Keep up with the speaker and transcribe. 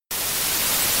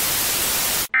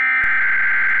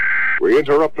We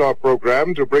interrupt our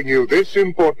program to bring you this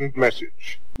important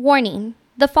message. Warning.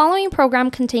 The following program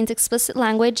contains explicit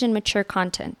language and mature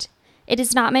content. It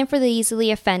is not meant for the easily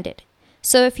offended.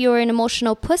 So if you are an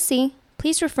emotional pussy,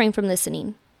 please refrain from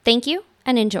listening. Thank you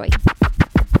and enjoy.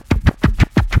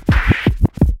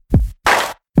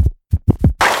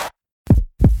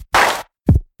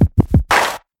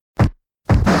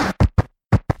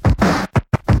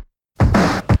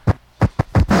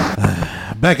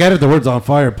 Back at it, the Words on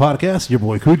Fire podcast. Your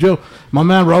boy Cujo, my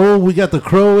man Raul. We got the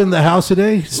Crow in the house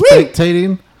today,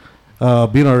 spectating,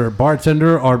 being our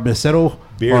bartender, our mesero,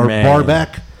 Beer our man. bar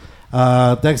back.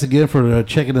 Thanks again for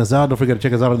checking us out. Don't forget to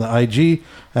check us out on the IG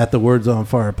at the Words on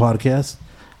Fire podcast.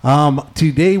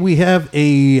 Today we have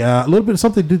a little bit of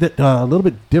something to do that a little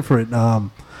bit different.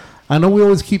 I know we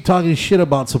always keep talking shit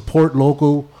about support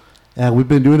local, and we've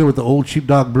been doing it with the Old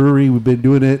Sheepdog Brewery. We've been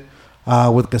doing it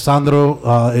with Cassandro,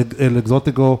 El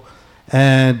Exotico.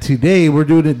 And today we're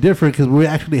doing it different because we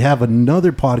actually have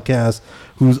another podcast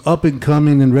who's up and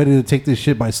coming and ready to take this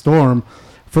shit by storm.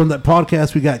 From that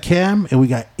podcast, we got Cam and we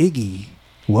got Iggy.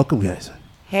 Welcome, guys.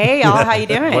 Hey, y'all. How you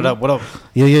doing? What up?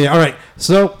 Yeah. All right.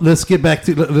 So let's get right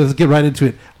into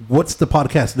it. What's the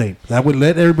podcast name? That would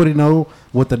let everybody know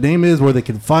what the name is, where they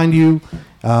can find you,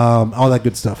 all that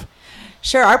good stuff.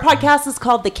 Sure. Our podcast is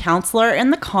called The Counselor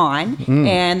and the Con,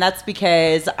 and that's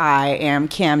because I am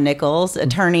Cam Nichols,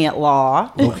 attorney at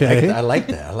law. Okay. I like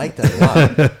that. I like that a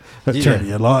lot.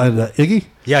 Attorney at law. And Iggy?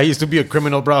 Yeah, I used to be a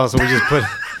criminal, bro. So we just put.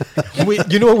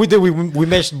 You know what we did? We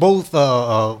meshed both,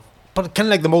 but kind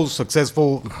of like the most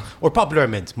successful or popular,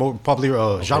 more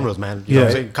popular genres, man. You know what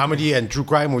I'm saying? Comedy and true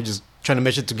crime. We're just trying to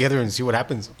mesh it together and see what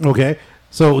happens. Okay.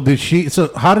 So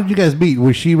how did you guys meet?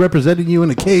 Was she representing you in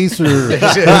a case, or You name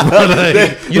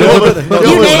it: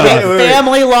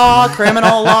 family law,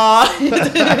 criminal law,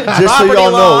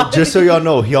 Just so y'all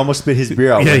know, he almost spit his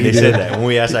beer out when they said that. When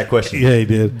we asked that question, yeah, he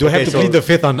did. Do I have to plead the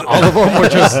fifth on all of them, or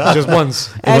just once?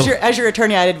 As your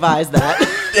attorney, I'd advise that.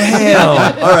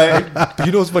 Damn. All right.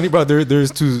 You know what's funny, bro?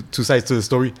 There's two sides to the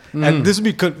story, and this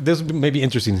would be maybe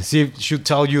interesting. See if she'll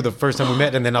tell you the first time we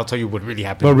met, and then I'll tell you what really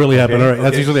happened. What really happened? All right,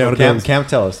 that's usually how it goes. Cam,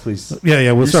 tell us, please.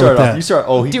 Yeah. We'll start with that. You start.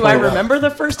 Oh, Do I remember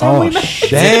the first time we met?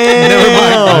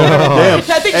 Damn. Damn. I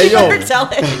think you better tell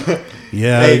it.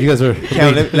 Yeah, Hey, you guys are.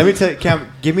 Cam, let me tell you, Cam,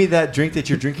 give me that drink that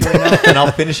you're drinking right now, and I'll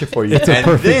finish it for you. It's a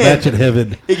perfect match in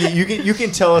heaven. Iggy, you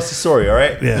can tell us the story, all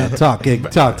right? Yeah, talk.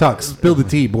 Spill the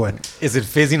tea, boy. Is it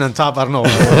fizzing on top? I don't know.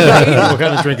 What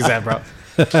kind of drink is that, bro?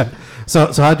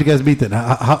 So how'd you guys meet then?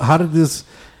 How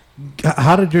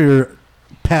did your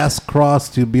paths cross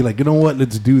to be like, you know what?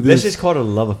 Let's do this. Let's just call it a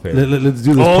love affair. Let's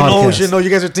do this. Oh podcast. no, shit! No, you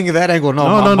guys are thinking that angle.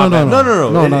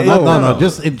 No.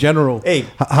 Just in general. Hey,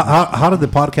 how did the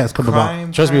podcast come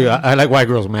about? Trust me, I like white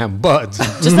girls, man. But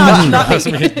Just not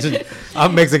me.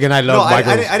 I'm Mexican. I love white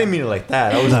girls. I didn't mean it like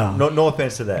that. I was no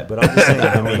offense to that, but I'm just saying.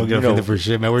 I mean, Don't get offended for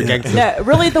shit, man. We're gangsters. No,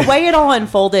 really, the way it all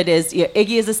unfolded is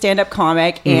Iggy is a stand-up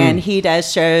comic, and he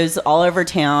does shows all over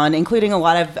town, including a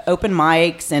lot of open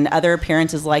mics and other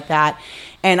appearances like that.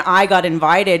 And I got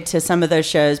invited to some of those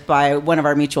shows by one of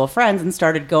our mutual friends and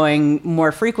started going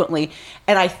more frequently.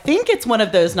 And I think it's one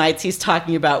of those nights he's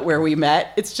talking about where we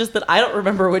met. It's just that I don't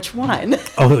remember which one.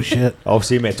 Oh, shit. Oh,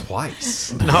 so you met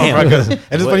twice. No, right, and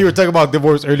it's funny you were talking about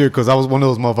divorce earlier because I was one of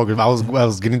those motherfuckers. I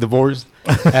was getting divorced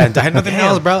and I had nothing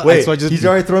else, bro. Wait, so I just, he's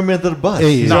already throwing me under the bus.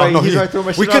 Hey, he's already throwing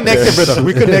my shit we out there. connected, brother.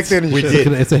 We connected. And We shit.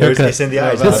 did. It's a haircut. It's in the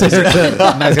eyes. It's a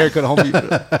haircut. Nice haircut, homie.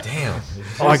 Damn.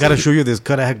 Oh, I gotta show you this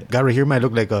cut I got right here. Man, I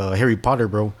look like Harry Potter,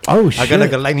 bro. Oh, shit. I got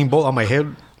like a lightning bolt on my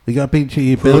head. You got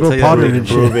Pedro Potter and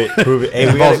Prove shit. it. Hey,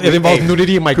 It involves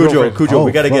nudity in my girlfriend. Cujo, Oh,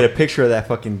 we got to fuck. get a picture of that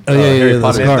fucking the Harry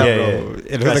Potter. scar. Yeah.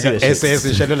 It looks like an SS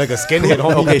and shit. It look like a skinhead,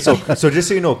 homie. Okay, so just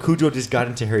so you know, Cujo just got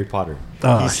into Harry Potter.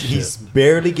 Oh, he's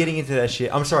barely getting into that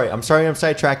shit. I'm sorry, I'm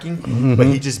sidetracking, but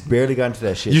he just barely got into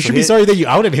that shit. You should be sorry that you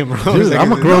outed him, bro. Dude,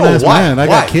 I'm a grown-ass man. I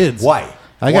got kids. Why?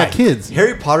 I got kids.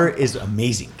 Harry Potter is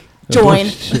amazing. Join.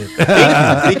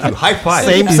 Thank you. High five.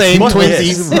 Same,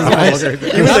 twinsies. Even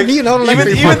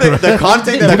the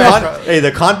convict,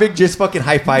 the convict just fucking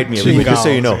high fived me. Just so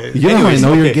you know. You know how I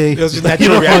know you're gay. It was just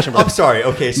natural reaction, bro. I'm sorry.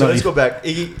 Okay, so let's go back.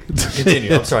 Iggy,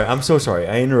 continue. I'm sorry. I'm so sorry.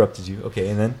 I interrupted you. Okay,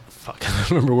 and then. Fuck, I don't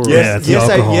remember where we were.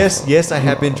 Yes, I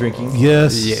have been drinking.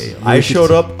 Yes. Yeah. I showed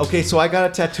up. Okay, so I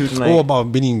got a tattoo tonight. Oh, about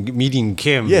meeting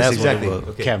Kim. Yes, That's exactly. What it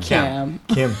was. Okay.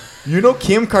 Kim. You know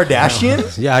Kim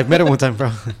Kardashian? Yeah, I've met her one time, bro.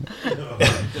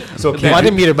 So Kim, Well, I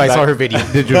didn't meet her, but I saw her video.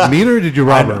 Did you meet her or did you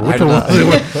rob her? Which one was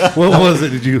it? What was it?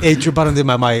 Did you? Hey, true about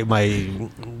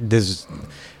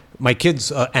my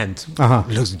kid's aunt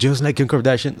looks just like Kim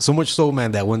Kardashian. So much so,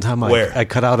 man, that one time I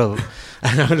cut out a.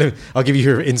 I'll give you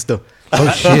her Insta. Oh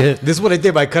shit! This is what I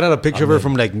did. I cut out a picture of her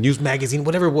from like news magazine,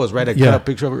 whatever it was, right? I cut out a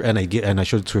picture of her and I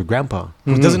showed it to her grandpa,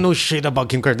 who doesn't know shit about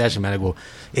Kim Kardashian. Man, I go,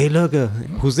 hey, look,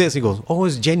 who's this? He goes, oh,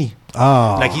 it's Jenny.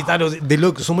 Oh, Like he thought it was. They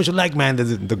look so much alike, man.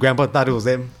 The grandpa thought it was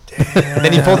them. And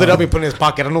then he folded it up and put it in his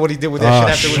pocket. I don't know what he did with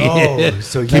that shit after.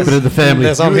 So keep it in the family.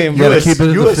 That's on him, You gotta bro. keep it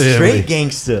in You the a family. straight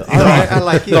gangster. All right, I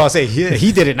like it. No, I say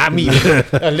he did it, not me.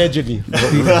 Allegedly.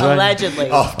 Allegedly.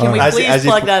 Can we As- please as he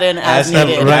plug po- that in as As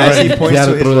needed? as he You points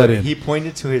gotta to his throw that lawyer. in. He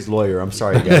pointed to his lawyer. I'm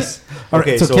sorry, guys. All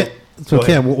right, so go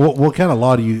Cam, ahead. what kind of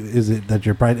law is it that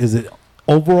you're practicing? Is it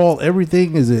overall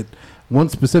everything? Is it one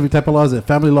specific type of law? Is it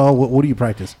family law? What do you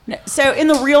practice? So in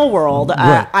the real world,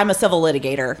 Right. I'm a civil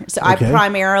litigator. So Okay. I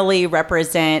primarily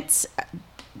represent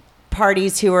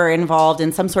parties who are involved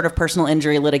in some sort of personal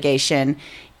injury litigation.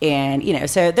 And,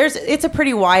 so it's a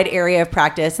pretty wide area of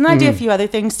practice. And I do a few other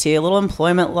things too, a little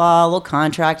employment law, a little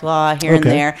contract law here and Okay.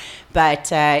 there. But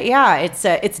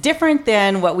it's different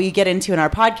than what we get into in our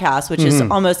podcast, which is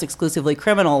almost exclusively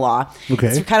criminal law. Okay.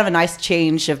 It's kind of a nice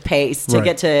change of pace to Right.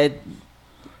 get to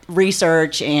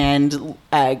research and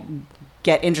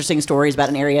get interesting stories about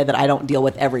an area that I don't deal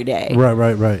with every day.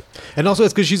 Right. And also,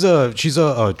 it's because she's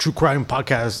a true crime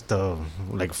podcast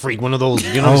like freak, one of those.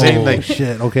 You know what I'm saying? Like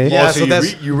shit. Okay. Yeah, Oh, so so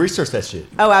that's- you research that shit.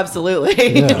 Oh, absolutely.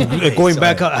 going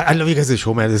back. I love you guys'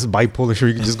 show, man. This is bipolar show.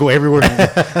 You can just go everywhere.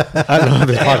 I love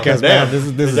this podcast, damn.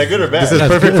 man. This Is that good or bad? This is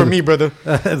That's perfect good. for me, brother.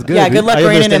 That's good. Yeah, good dude. luck I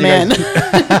reining him in.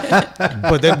 understand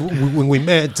But then when we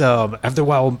met, after a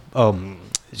while,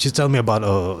 she's telling me about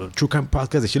a true crime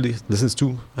podcast that she listens to,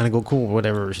 and I go, cool,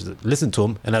 whatever. She's like, listen to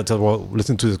them, and I tell her, well,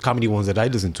 listen to the comedy ones that I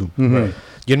listen to. Right. You know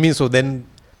what I mean? So then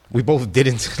we both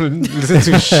didn't listen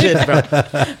to shit, bro.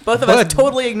 Both of us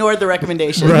totally ignored the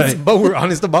recommendations. Right. But we're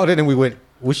honest about it, and we went,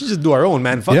 we should just do our own,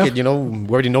 man. Fuck Yeah. it, we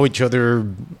already know each other.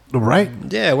 Right.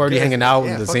 Yeah, we're already hanging out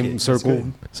in the fuck same it. That's circle.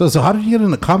 good. So how did you get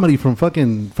into comedy from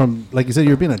like you said,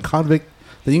 you're being a convict,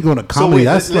 then you go into comedy.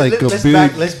 That's like a let's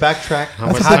big. let's backtrack. How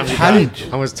That's much a time big you challenge.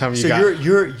 got? How much time you So got?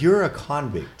 you're a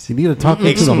convict. You need to talk into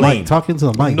the Explain. mic. Talk into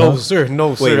the mic. No, dog. sir.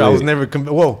 No, sir. Wait, I was wait. never.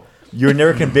 Whoa. You were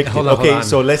never convicted. Hold on, okay, hold on.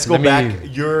 so let's go Let me- back.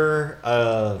 You're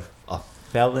a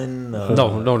felon. No.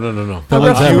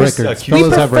 Felons have Accused- records. accused- We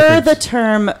Felons have prefer records. the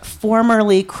term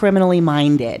formerly criminally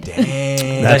minded.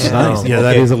 That's Damn. nice. Yeah,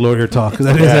 that Okay. is a lawyer talk.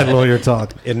 That is that lawyer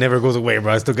talk. It never goes away,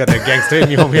 bro. I still got that gangster in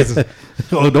me, homies.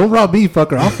 Oh, don't rob me,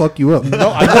 fucker. I'll fuck you up.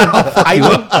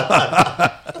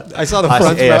 I saw the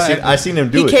front. I seen him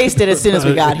do He it. cased it as soon as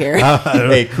we got here.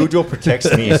 Hey, Cujo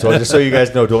protects me, so just so you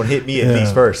guys know, don't hit me at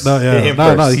least first. No, Hit him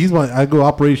no. first. He's I go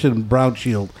Operation Brown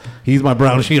Shield. He's my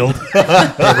brown shield.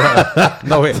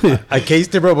 No, wait. I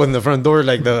cased it, bro, but in the front door,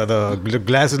 like the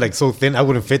glass is like so thin, I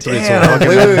wouldn't fit through it. So Damn. fucking-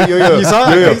 Wait, yo. You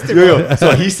saw it? I cased it, bro.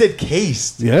 So he said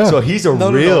cased. Yeah. So he's a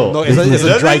No, real. no, it's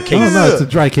a dry No, case. no, it's a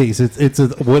dry case. It's a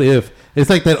what if. It's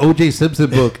like that O.J. Simpson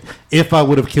book. If I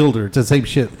would have killed her, it's the same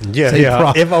shit. Yeah, Same yeah.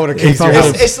 prop. If I would've If cased I her.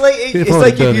 would've- It's like If it's I like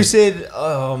would've done if you it.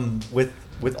 said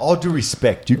with all due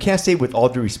respect, you can't say with all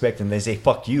due respect and then say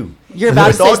fuck you. You're about to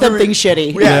With all say due something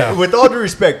shitty. Yeah, with all due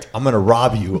respect, I'm gonna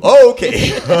rob you. Oh,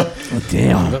 okay.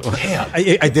 Damn.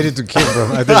 I did it to Kim, bro.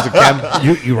 I did it to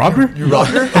Cam. You robbed her? You robbed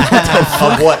her?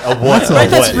 Of what? Of what? Right,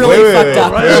 that's really fucked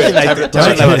up.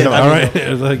 All right.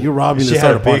 It's like you robbed me She to had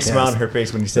start a a big smile on podcast. her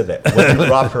face when you said that. What did you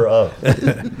rob her of?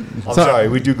 I'm sorry,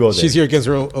 we do go there. She's here against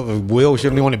her will. She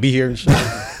doesn't want to be here.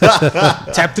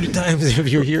 Tap 3 times if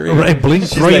you're here. Right, blink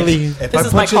She's three. like, if This I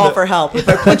is my punch you in call the- for help. If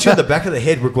I punch you in the back of the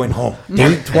head, we're going home.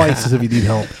 Blink twice if you need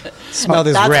help. Smell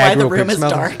this That's why rag the real quick. room is Smell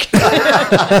dark.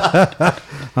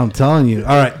 I'm telling you.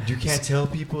 All right. You can't tell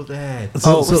people that.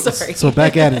 So, sorry. so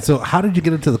back at it. So how did you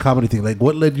get into the comedy thing? Like,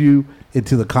 what led you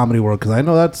into the comedy world? Because I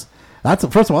know that's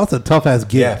first of all, that's a tough ass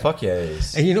gig. Yeah, fuck yeah, it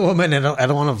is. And you know what, man? I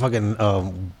don't want to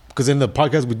fucking because in the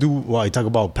podcast we do, well, I talk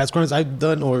about past crimes I've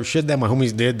done or shit that my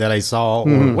homies did that I saw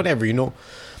or whatever, you know.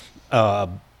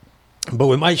 But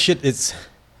with my shit, it's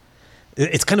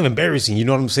kind of embarrassing. You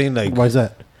know what I'm saying? Like, Why is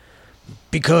that?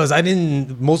 because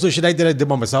most of the shit I did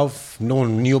by myself. No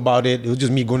one knew about it. It was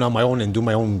just me going on my own and do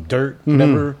my own dirt,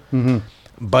 whatever.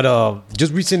 But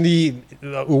just recently,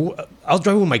 I was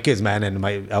driving with my kids, man, and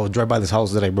I would drive by this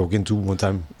house that I broke into one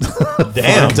time.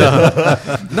 Damn.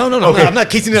 No, Okay. I'm not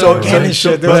casing it So, out again and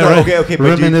shit. okay, but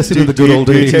Reminiscing of the do good you- old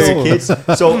do you tell days. your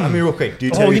kids? So, I mean, real quick, do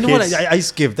you tell Oh, your you know kids? what? I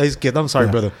skipped. I'm sorry,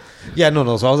 brother. Yeah,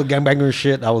 no. So I was a gangbanger and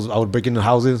shit. I would break into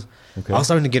houses. Okay. I was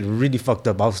starting to get really fucked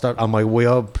up. I was start on my way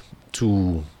up to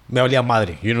Me Valía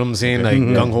Madre. You know what I'm saying? Like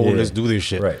gung ho, Yeah. let's do this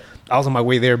shit. Right. I was on my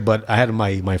way there, but I had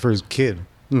my first kid.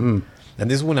 And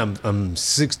this is when I'm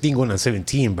 16 going on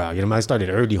 17, bro. You know, I started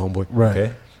early, homeboy. Right.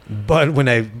 Okay. But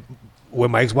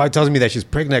when my ex-wife tells me that she's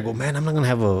pregnant, I go, man, I'm not gonna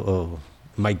have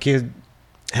my kid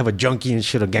have a junkie and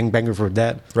shit, a gangbanger for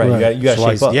that. Right. You got to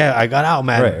shape up. Yeah, I got out,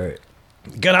 man. Right.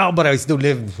 Got out, but I still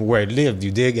lived where I lived.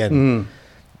 You dig? And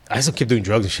I still kept doing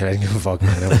drugs and shit. I didn't give a fuck,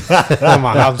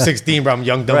 man. I'm 16, bro. I'm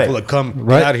young, dumb, full of cum.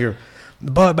 Get out of here.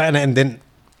 But man, and then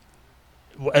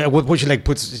what she like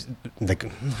puts like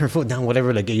her foot down,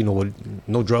 whatever. Like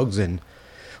no drugs. And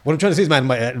what I'm trying to say is,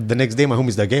 man, the next day my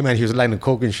homie's like, "Hey, man, here's a line of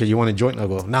coke and shit. You want a joint?" And I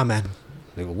go, "Nah, man."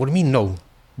 They go, "What do you mean no?"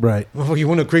 Right. You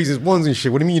one of the craziest ones and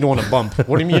shit. What do you mean you don't want to bump?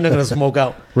 What do you mean you're not gonna smoke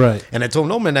out? Right. And I told him,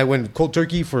 no, man. I went cold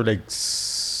turkey for like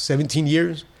 17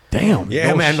 years. Damn.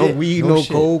 Yeah, no man. shit. No weed, No no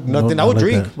shit. coke, nothing. No, I would like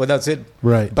drink, that. but that's it.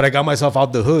 Right. But I got myself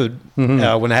out the hood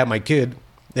when I had my kid.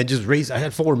 And just raised. I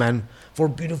had 4, man. 4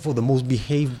 beautiful, the most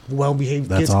well-behaved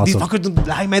That's kids. awesome. These fuckers don't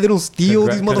lie, man. They don't steal.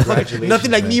 These motherfuckers. Congratulations,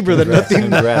 Nothing like man. me, brother. Congrats.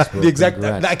 Nothing. Congrats, bro. The exact.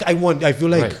 Congrats. Like I feel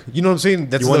like Right. you know what I'm saying.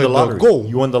 That's You won the the lottery. goal.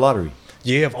 You won the lottery.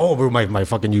 Yeah. Oh, bro, my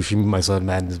fucking Yushimi, my son,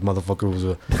 man. This motherfucker was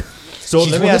a. So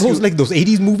He's let me one of ask those, you. like those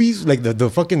 80s movies, like the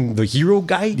fucking the hero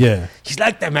guy. Yeah. He's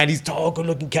like that, man. He's tall, good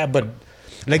looking cat, but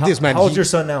like this, man. How old's your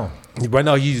son now? Right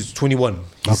now he's 21.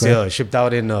 He's Okay. shipped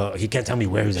out in. He can't tell me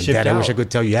where he's like. Shipped Dad, I wish I out.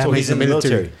 could tell you. Yeah, So man, he's in the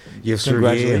military. Yes, sir.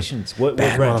 Congratulations. Yeah. What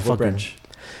Bad branch? What motherfucker. branch?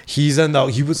 He's in the.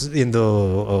 He was in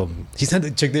the. He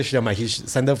signed. Check this shit out, man. He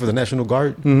signed up for the National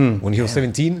Guard when he was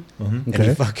 17, and he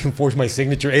Okay. fucking forged my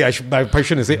signature. Hey, I probably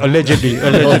shouldn't say allegedly.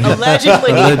 Allegedly.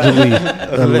 Allegedly.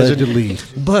 Allegedly.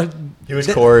 But He was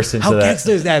coerced into how that.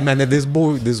 gangster is that, man? That this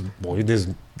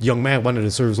young man wanted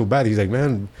to serve so bad. He's like,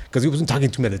 man, because he wasn't talking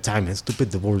to me at the time, man. Stupid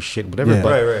divorce shit, whatever. Yeah.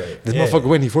 But Right. this Yeah. motherfucker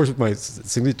went. He forged my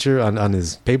signature on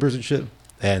his papers and shit.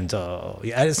 And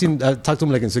I talked to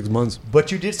him like in 6 months.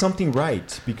 But you did something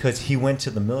right because he went to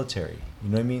the military. You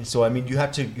know what I mean? So I mean, you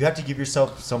have to give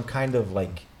yourself some kind of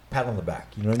like pat on the back.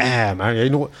 You know what I mean? Ah, man, you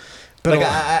know what? But Like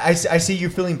I see you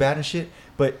feeling bad and shit,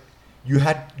 but you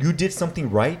did something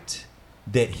right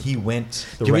that he went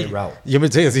the right route. You want me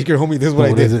to tell you a secret, homie? This is what I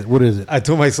What did. is it? What is it? I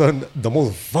told my son the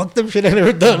most fucked up shit I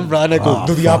ever done, bro. And I go,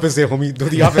 do the opposite, homie. Do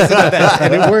the opposite of that.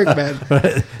 And it worked,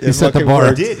 man. You set the fucking bar.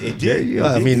 worked. It did. Yeah,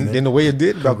 I mean, in the way it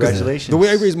did, bro. 'Cause Congratulations. The way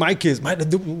I raised my kids,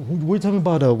 we're talking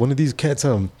about one of these cats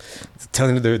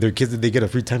telling their kids that they get a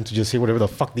free time to just say whatever the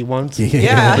fuck they want.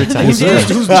 Yeah. Whose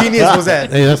genius was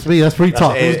that? Hey, that's me. That's free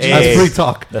talk. Hey, That's hey. free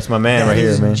talk. That's my man That right here,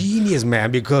 is man. genius,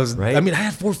 man. Because Right? I mean, I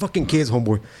had 4 fucking kids,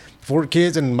 homeboy. 4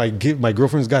 kids, and my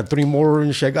girlfriend's got 3 more,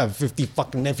 and shit. I got 50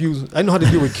 fucking nephews. I know how to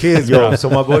deal with kids, Yo, bro. so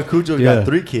my boy Cujo Yeah. got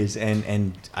 3 kids,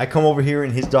 and I come over here,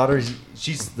 and his daughter's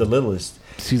she's the littlest.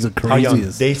 She's the How young?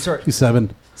 craziest. They start. She's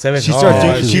 7. 7. She starts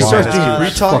Oh, doing. She wild. starts doing That's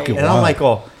free talk, fucking and I'm wild. like,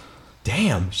 oh,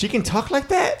 damn, she can talk like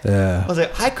that. Yeah. I was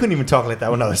like, I couldn't even talk like that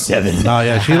when I was 7. No,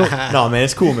 yeah, she don't. No, man,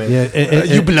 it's cool, man. Yeah,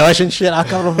 You blush and shit. I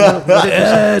come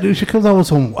yeah, dude, she comes out with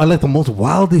some. I like the most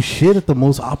wildest shit at the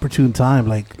most opportune time.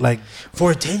 Like for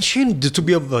attention, just to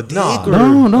be a dick. No.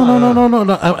 Or,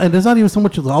 no. And there's not even so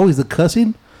much as always the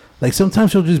cussing. Like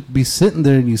sometimes she'll just be sitting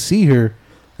there and you see her,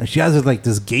 and she has like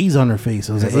this gaze on her face.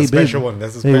 I was That's like, a hey, babe, special one.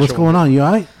 That's a hey, what's special going on? You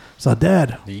all right? So,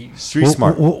 Dad, Street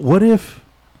smart. What if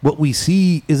what we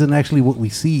see isn't actually what we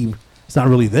see? It's not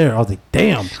really there. I was like,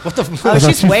 damn. What the? Oh,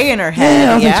 she's way in her head.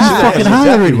 Yeah, I was like, she's Yeah. fucking high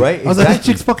Exactly, already. right? I was like, this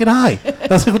Exactly. chick's fucking high. I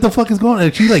was like, what the fuck is going on?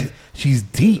 And she's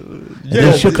deep. And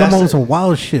then she'll but come that's on with it. some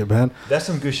wild shit, man. That's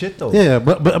some good shit, though. Yeah,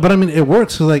 but I mean, it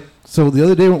works. So the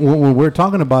other day when we were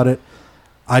talking about it,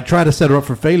 I tried to set her up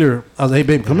for failure. I was like,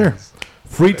 hey, babe, come here.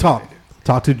 Free talk.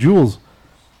 Talk to Jules.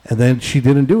 And then she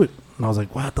didn't do it. And I was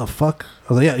like, what the fuck?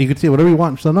 I was like, yeah, you can say whatever you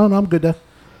want. She said, no, I'm good, Dad.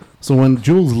 So when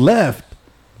Jules left,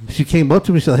 she came up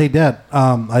to me. She said, hey, Dad,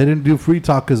 I didn't do free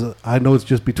talk because I know it's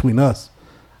just between us.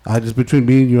 Just between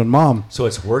me and you and Mom. So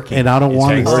it's working. And I don't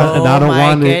want it, working. and I don't Oh, my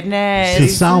want it goodness. to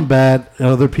sound bad and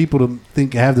other people to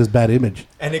think I have this bad image.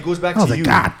 And it goes back I was to like, you.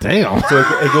 God damn. So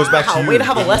it goes back to Wow, you. way to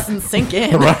have a lesson sink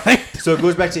in. Right? So it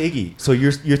goes back to Iggy. So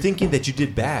you're thinking that you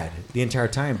did bad the entire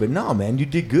time, but no, man, you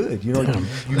did good. You know,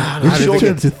 We should get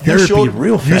into therapy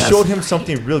real you fast. showed him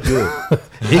something real good.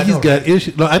 Iggy's got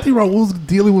issues. No, I think Raul's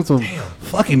dealing with some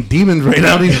fucking demons right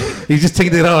now. He's just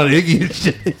taking it out on Iggy and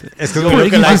shit. It's Poor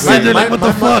because Iggy's just sitting there like, what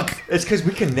the fuck? It's because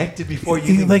we connected before you.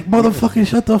 He's even- like, motherfucking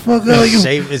shut the fuck up. it's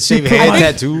shaved you head put my-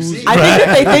 tattoos. I think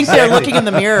that they think they're looking in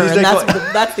the mirror, He's and like,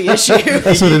 that's the issue.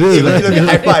 That's what it is. Look,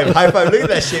 high five! Look at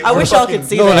that shit. I We're wish y'all fucking- could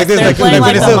see No, this. like this, They're like- playing like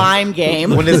like when a it's a- mime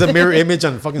game. When there's a mirror image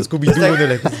on fucking Scooby Doo, and they're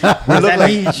like, We "What's look that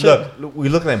mean?" like we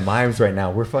look like mimes right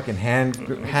now. We're fucking hand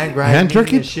grinding Hand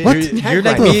jerking? and shit. What? You're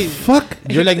like What me. the fuck?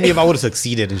 You're like me if I would have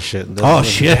succeeded and shit. Oh,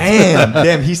 shit.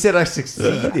 Damn! He said I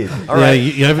succeeded. All Yeah, right,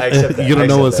 you, I accept that. you don't I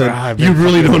know what's accept in. that. that. You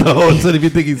really don't know what's in if you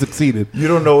think he succeeded. You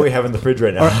don't know what we have in the fridge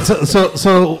right now. All right,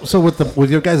 so with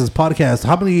your guys' podcast,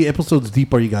 how many episodes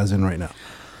deep are you guys in right now?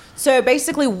 So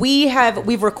basically, we've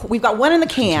got one in the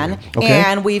can, Okay.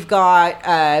 and we've got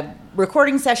a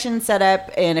recording session set up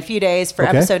in a few days for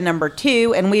Okay. episode number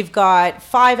 2, and we've got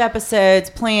 5 episodes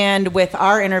planned with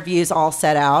our interviews all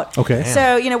set out. Okay.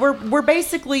 So we're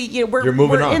basically You're moving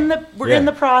we're on. in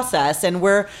the process, and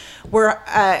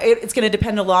it's going to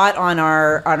depend a lot on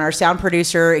our sound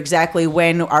producer exactly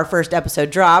when our first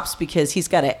episode drops, because he's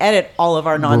got to edit all of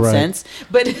our nonsense.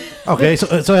 But Okay, so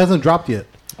it hasn't dropped yet.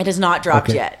 it has not dropped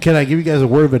Okay. yet. Can I give you guys a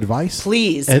word of advice?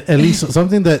 Please. At least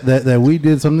something that we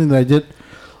did, something that I did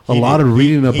a lot of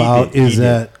reading about is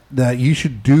that you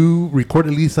should record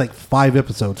at least like 5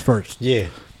 episodes first. Yeah.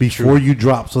 Before you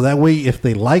drop. So that way, if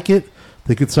they like it,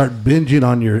 they could start binging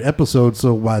on your episodes.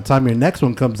 So by the time your next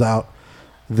one comes out,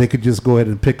 they could just go ahead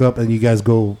and pick up, and you guys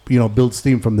go, build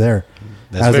steam from there.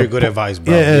 That's very good advice,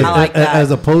 bro. Yeah, I like that.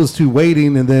 as opposed to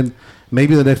waiting, and then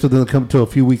maybe the next one doesn't come till a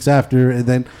few weeks after, and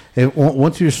then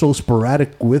once you're so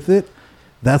sporadic with it,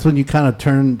 that's when you kind of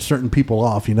turn certain people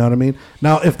off. You know what I mean?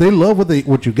 Now, if they love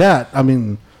what you got, I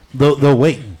mean, they'll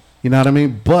wait. You know what I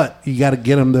mean? But you got to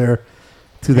get them there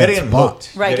to that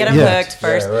spot. Right, get them hooked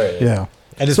first. Yeah, right. Yeah.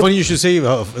 And it's funny you should say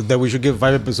that we should give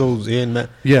 5 episodes in, man.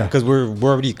 Yeah. Because we're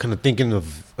already kind of thinking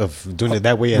of doing it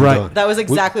that way. And, Right. That was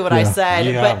exactly what I said.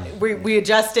 Yeah. But we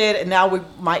adjusted, and now we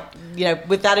might,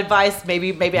 with that advice,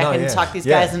 maybe I can talk these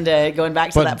guys into going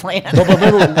back to that plan. But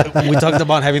remember, we talked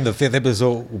about having the 5th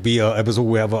episode be an episode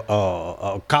where we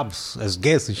have cops as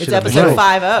guests and shit. It's episode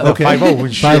 50. Okay. 50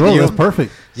 and shit, 50, yo. that's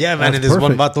perfect. Yeah, man. That's And this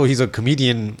one perfect. vato, he's a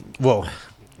comedian. Well,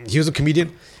 he was a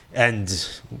comedian. And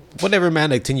whatever, man,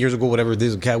 like 10 years ago, whatever,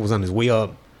 this cat was on his way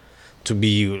up to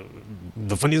be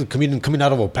the funniest comedian coming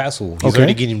out of El Paso. He's Okay.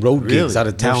 already getting road gigs Really? out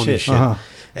of No town and shit. shit. Uh-huh.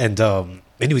 And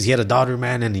anyways, he had a daughter,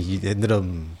 man, and he ended up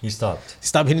He stopped.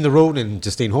 stopped hitting the road and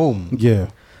just staying home. Yeah.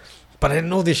 But I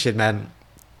didn't know this shit, man.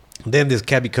 Then this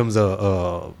cat becomes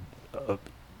a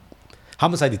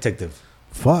homicide detective.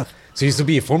 Fuck. So he used to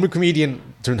be a former comedian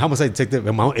turned homicide detective.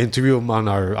 And I'll interview him on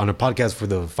our podcast for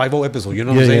the 50 episode. You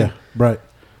know what I'm saying? Yeah. Right.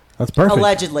 That's perfect.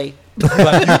 Allegedly.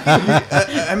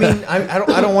 I mean, I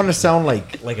don't want to sound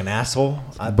like an asshole,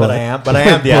 but I am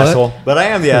the asshole. But I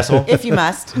am the asshole. If you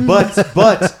must.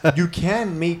 But you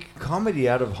can make comedy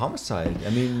out of homicide. I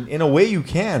mean, in a way, you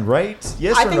can, right?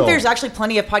 Yes I or think no? there's actually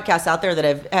plenty of podcasts out there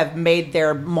that have made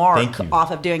their mark Thank you. off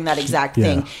of doing that exact Yeah.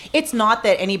 thing. It's not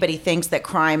that anybody thinks that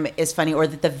crime is funny or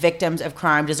that the victims of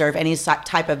crime deserve any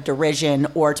type of derision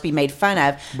or to be made fun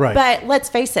of. Right. But let's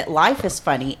face it, life is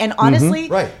funny. And honestly,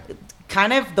 Right.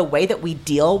 kind of the way that we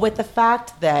deal with the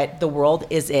fact that the world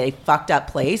is a fucked up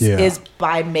place Yeah. is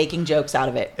by making jokes out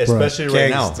of it. Especially right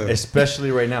now. Gangster. Especially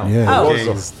right now. Yeah. The Oh,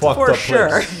 world's a fucked for up sure.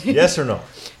 place. Yes or no?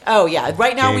 Oh yeah,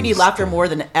 right now we need laughter more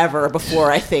than ever before,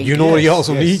 I think. You know what you Yes,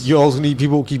 also yes. need? You also need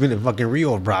people keeping it fucking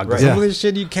real, bro. 'Cause Right. some Yeah. of this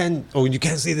shit you can't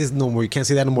say this no more. You can't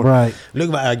say that no more. Right.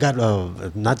 Look, I got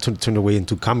not to turn away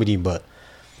into comedy, but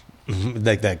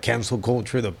like that cancel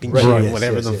culture, the pink Right. shit, Yes,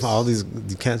 whatever, yes, yes. all these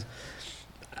cans.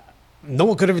 No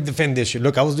one could ever defend this shit.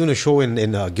 Look, I was doing a show in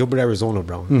Gilbert, Arizona,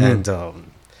 bro, and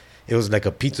it was like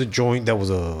a pizza joint that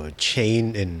was a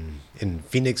chain in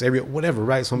Phoenix area, whatever,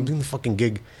 right? So I'm doing the fucking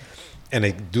gig, and I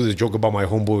do this joke about my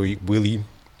homeboy Willie,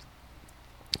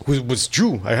 who was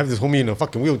true. I have this homie in a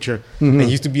fucking wheelchair, and he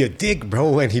used to be a dick,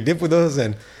 bro, and he lived with us,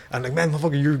 and I'm like, man,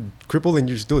 motherfucker, you're crippled and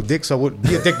you're still a dick, so I would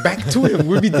be a dick back to him.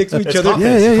 We'd be dicks to each It's other.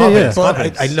 confidence, Yeah. confidence, But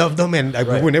confidence. I loved them, and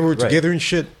Right, whenever we're right. together and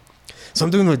shit. So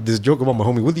I'm doing like this joke about my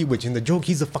homie Willie, which in the joke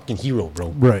he's a fucking hero,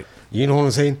 bro. Right. You know what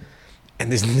I'm saying?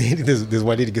 And this lady, this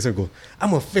white lady gets up and goes,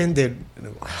 "I'm offended." And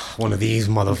I'm, one of these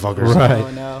motherfuckers. Right.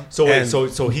 Oh no. So wait, And-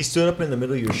 so he stood up in the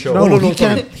middle of your show. No,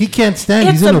 he can't stand.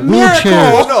 It's He's in a a wheelchair.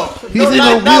 miracle. No, He's in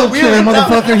a wheelchair,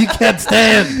 motherfucker. He can't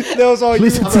stand. That was all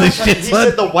Listen to this shit, He son.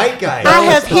 said the white guy. I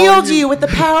have healed you with the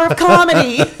power of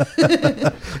comedy.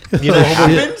 You know,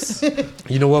 happens.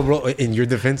 you know what, bro? In your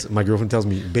defense, my girlfriend tells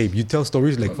me, "Babe, you tell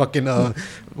stories like fucking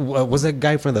what's that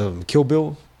guy from the Kill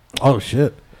Bill? Oh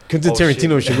shit. Quentin Oh,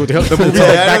 Tarantino shit. should go to the movie Yeah,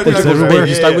 like I know backwards exactly everywhere. right.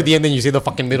 You Yeah, start yeah. with the end, then you say the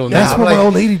fucking middle. That's Now, what like- my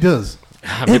old lady does. me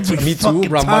Every too, fucking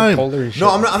bro. I'm time. bipolar and shit. No,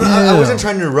 I'm not. Yeah. I wasn't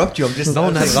trying to interrupt you. I'm just. No,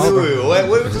 I'm not just at all, wait, bro.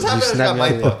 what just happened? I snapped got me my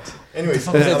out of thoughts. Anyways,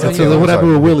 So then what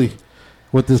happened with Willie?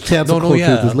 With this cancel culture,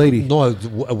 with this lady? No,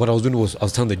 what I was doing was I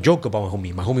was telling the joke about my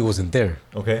homie. My homie wasn't there.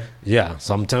 Okay. Yeah,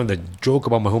 so I'm telling the joke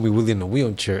about my homie Willie in a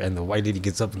wheelchair, and the white lady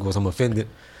gets up and goes, "I'm offended,"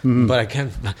 but I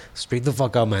can't. Straight the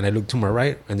fuck out, man. I look to my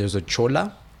right, and there's a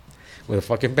chola with a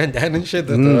fucking bandana and shit.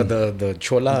 The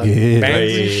chola Yeah.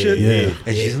 bands and shit. Yeah.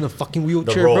 And she's in a fucking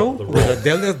wheelchair, roll, bro. the roll. With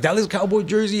a Dallas Cowboy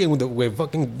jersey and with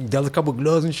fucking Dallas Cowboy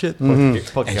gloves and shit. Fuck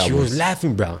And she Cowboys. was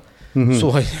laughing, bro.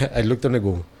 So I looked at her and I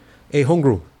go, "Hey,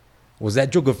 homegirl, was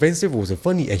that joke offensive or was it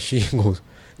funny?" And she goes,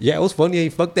 Yeah, it was funny. Hey,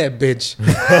 fuck that bitch.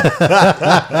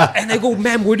 And I go,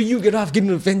 ma'am, where do you get off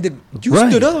getting offended? You Right.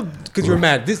 stood up because you're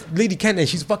mad. This lady can't, and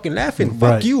she's fucking laughing. Fuck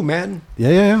Right. you, man.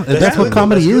 Yeah. And that's what good,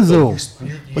 comedy though. is, That's though.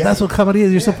 good, though. But that's what comedy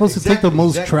is. You're supposed to take the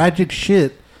most exactly. tragic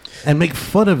shit and make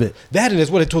fun of it. That and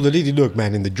that's what I told the lady. Look,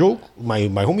 man, in the joke, my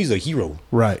homie's a hero.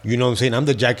 Right. You know what I'm saying? I'm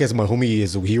the jackass. My homie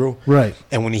is a hero. Right.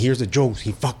 And when he hears the jokes,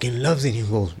 he fucking loves it. He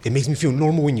goes, it makes me feel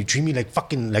normal when you treat me like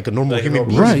fucking like a normal Like a human normal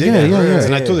being. Right, You did yeah, that. yeah, yeah.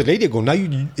 And I told the lady, I go, now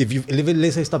you if you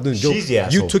let's say stop doing jokes, She's the you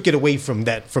asshole. took it away from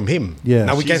him. Yeah.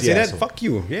 Now we can't She's say the that. asshole. Fuck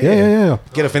you. Yeah.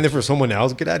 Get offended for someone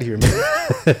else. Get out of here,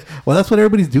 man. Well, that's what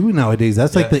everybody's doing nowadays.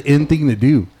 That's like the in thing to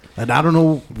do. And I don't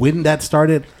know when that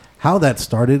started, how that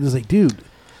started. It's like, dude.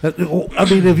 I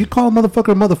mean, if you call a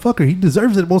motherfucker, he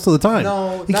deserves it most of the time.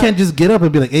 No, he not- can't just get up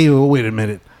and be like, "Hey, wait a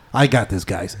minute, I got this,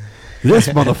 guys. This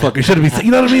motherfucker shouldn't be."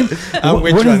 You know what I mean? I'm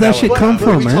with Where you does on that that shit one. come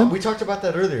from, we man? we talked about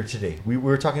that earlier today. We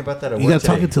were talking about that at You work got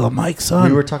talking today. to the mic, son.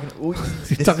 We were talking.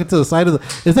 You're talking to the side of the.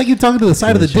 It's like you're talking to the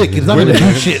side of the dick. It's not gonna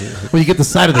do shit when you get the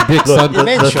side of the dick, son.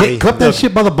 eventually. Clip that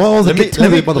shit by the balls and get to it,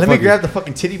 let me motherfucker. grab the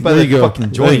fucking titty by There the you go. fucking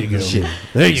There joint you go. and shit.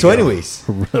 There you So, go. anyways,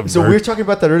 so we were talking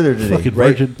about that earlier today, Fucking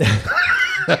right? virgin.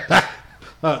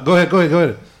 Go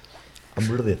ahead. I'm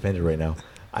really offended right now.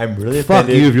 I'm really Fuck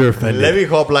offended. you if you're offended. Let me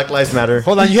call Black Lives Matter.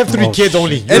 Hold on, you have 3 kids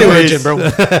only. You're Anyways. a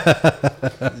virgin,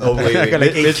 bro. Oh wait, I got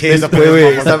like 8 Miss- kids Miss- up in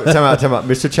wait, this time out.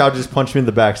 Mr. Chow just punched me in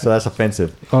the back, so that's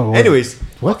offensive. Oh, what? Anyways,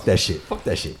 What? fuck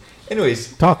that shit.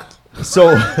 Anyways, Talk. so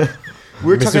we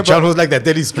were talking Mr. Chan about. was like that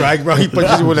deadly strike, bro. He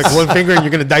punches you with like one finger and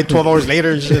you're gonna die 12 hours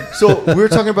later and shit. So we were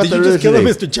talking about Did that you earlier just kill him,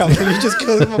 today. Mr. Chow? Did you just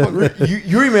kill him? motherfucker?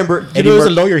 You remember You Eddie, know, there's a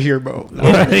Mur- lawyer here, bro.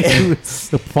 It's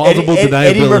the plausible Eddie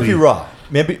deniability. Murphy Raw.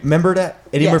 Remember that?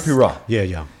 Eddie Yes. Murphy Raw.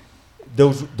 Yeah.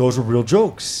 Those were real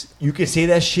jokes. You could say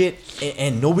that shit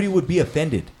and nobody would be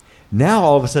offended. Now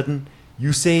all of a sudden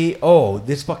you say, "Oh,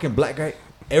 this fucking black guy,"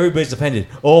 everybody's offended.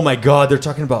 Oh my god, they're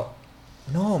talking about.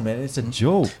 No, man, it's a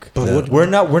joke. But We're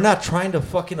not trying to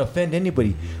fucking offend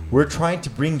anybody. We're trying to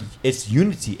bring it's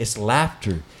unity, it's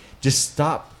laughter. Just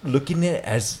stop looking at it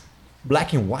as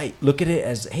black and white. Look at it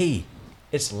as, hey,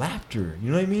 it's laughter.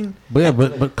 You know what I mean? But yeah,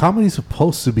 but comedy's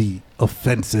supposed to be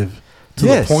offensive to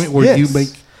Yes, the point where yes.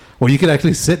 you can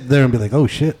actually sit there and be like, "Oh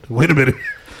shit, wait a minute,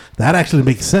 that actually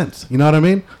makes sense." You know what I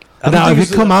mean? don't Now, think if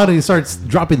it's you come out and you start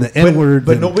dropping the N word,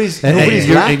 but nobody's and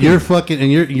you're laughing. fucking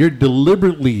and you're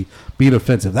deliberately being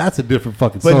offensive. That's a different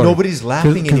fucking But story. nobody's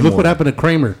laughing Look anymore. what happened to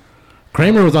Kramer.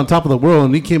 Kramer was on top of the world,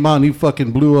 and he came out and he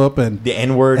fucking blew up and The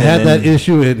N-word had and that then-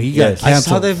 issue, and he Yes. got I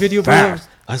canceled. saw that video, bro. fast.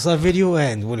 I saw a video,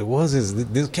 and what it was is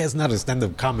this cat's not a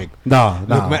stand-up comic. No.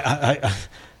 Look, man,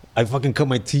 I fucking cut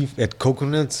my teeth at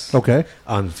Coconuts. Okay.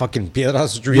 On fucking Piedra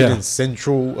Street Yeah. in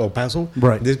Central El Paso.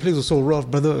 Right. This place was so rough,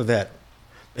 brother, that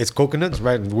it's Coconuts,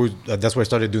 right? And that's where I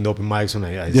started doing the open mics, and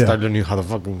I Yeah. started learning how to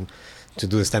fucking to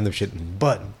do the stand-up shit.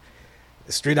 But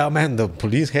straight out, man, the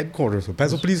police headquarters, El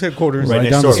Paso Police Headquarters, Right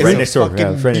next down door, the it's right a next door, fucking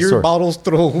yeah, right next beer door. bottles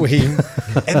throwaway,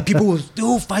 and people would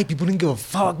still fight. People didn't give a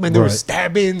fuck, man. There were Right.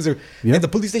 stabbings, Yeah. and the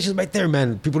police station's right there,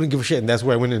 man. People didn't give a shit, and that's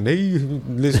where I went in. Hey,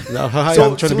 listen, hi, So-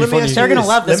 I'm trying so to be let me funny. ask They're you gonna this.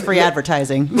 love this Let me- free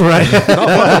advertising. Right.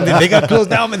 No, they got closed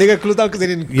down, man. They got closed down because they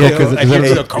didn't. Yeah, 'cause adhere it's- to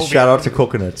Hey, the COVID. shout out to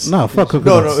Coconuts. No, fuck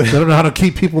coconuts. no. They don't know how to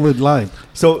keep people in line.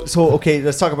 So okay,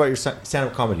 let's talk about your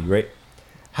stand-up comedy, right?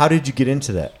 How did you get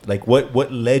into that? Like, what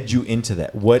led you into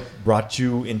that? What brought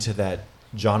you into that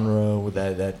genre? With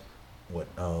that what?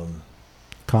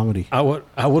 Comedy. I would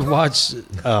watch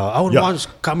Yeah. watch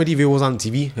comedy if it was on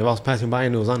TV. If I was passing by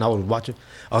and it was on, I would watch it.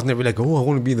 I was never like, oh, I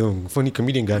want to be the funny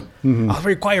comedian guy. I was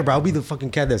very quiet, bro. I'll be the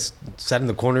fucking cat that sat in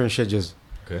the corner and shit. Just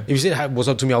Okay. if you said hi, what's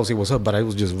up to me, I would say what's up. But I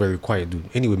was just very quiet, dude.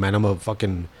 Anyway, man, I'm a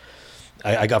fucking.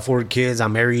 I got 4 kids.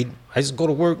 I'm married. I just go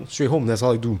to work straight home. That's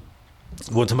all I do.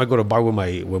 One time I go to a bar with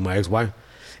my ex-wife,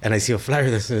 and I see a flyer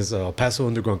that says Paso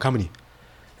Underground Comedy,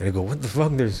 and I go, what the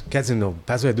fuck? There's cats in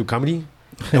Paso that do comedy.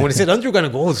 And when it said underground, I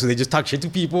go, oh, so they just talk shit to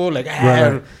people, like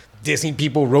Right. dissing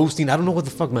people, roasting. I don't know what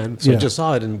the fuck, man. So Yeah. I just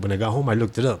saw it, and when I got home, I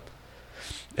looked it up.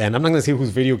 And I'm not gonna say whose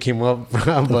video came up,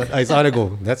 but I saw it. I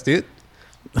go, that's it.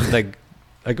 Like,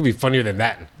 I could be funnier than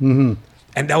that. Mm-hmm.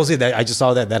 And that was it. I just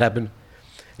saw that happened.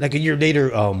 Like a year later,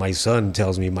 my son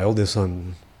tells me, my oldest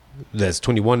son, that's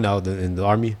 21 now in the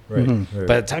army. Right. Mm-hmm. right.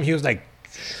 By the time he was like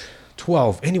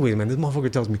 12. Anyway, man, this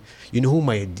motherfucker tells me, you know who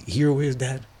my hero is,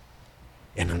 Dad?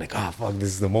 And I'm like, oh, fuck, this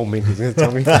is the moment. He's going to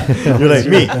tell me. You're like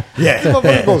me. This Yeah.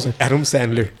 motherfucker goes, Adam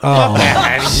Sandler. Oh,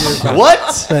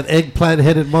 What? that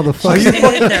eggplant-headed Are motherfucker. you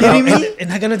fucking kidding me?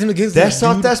 And I got nothing against That dude.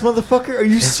 soft ass motherfucker? Are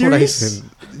you That's what I serious? said.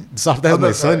 Soft ass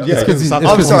my son. Yeah, It's 'cause he's- soft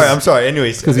it's I'm 'cause sorry. he's- I'm sorry.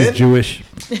 Anyways, Because he's then- Jewish.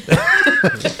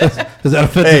 Is that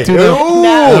offensive Hey, too? though?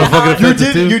 ooh, fucking you offensive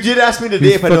did. too? You did ask me today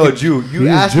He's if I know a fucking- Jew. he You is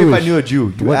asked me if I Jewish. knew a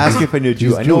Jew. You What? asked me if I knew a Jew.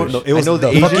 He's I know. Jewish. No, It was I know the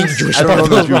fucking Asians. Jewish. I don't know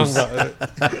the part Jews. was wrong.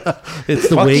 It's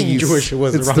the way Fucking you. Jewish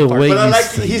was the It's wrong the part. way But I you like.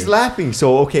 say He's it. laughing.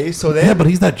 So okay. So then. Yeah, but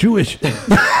he's not Jewish.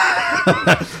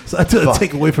 So I took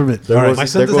take away from it. There All right. goes- My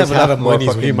son there does goes have a lot half of our money,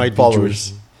 so he fucking might be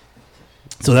followers.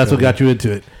 So that's what got you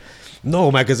into it.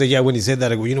 No, man, because when he said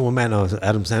that, I go, you know what, man,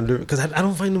 Adam Sandler, because I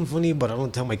don't find him funny, but I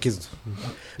don't tell my kids.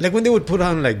 Like when they would put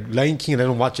on like Lion King and I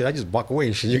don't watch it, I just walk away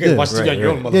and shit. You guys Yeah, watch it on your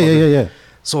own, Yeah, motherfucker. yeah.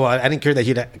 So I didn't care that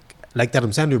he liked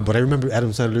Adam Sandler, but I remember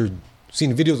Adam Sandler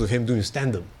seeing videos of him doing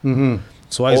stand up. Mm-hmm.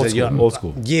 So I Old said, school, yeah, old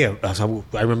school. Yeah, so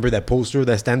I remember that poster,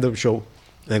 that stand up show.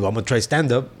 And I go, I'm gonna try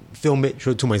stand up, film it,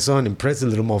 show it to my son, impress the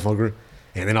little motherfucker,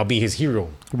 and then I'll be his hero.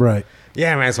 Right.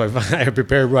 Yeah, man. So I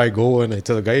prepare where I go and I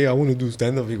tell the guy, hey, I want to do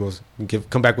stand up. He goes,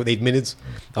 come back with 8 minutes.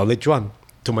 I'll let you on.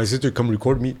 To my sister, come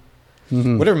record me.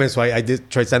 Whatever, man. So I did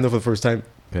try stand up for the first time.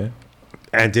 Okay.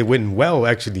 And it went well,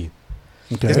 actually.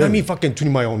 Okay. It's not me fucking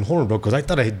tuning my own horn, bro, because I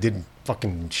thought I did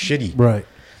fucking shitty. Right.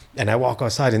 And I walk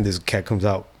outside and this cat comes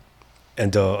out.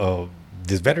 And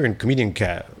this veteran comedian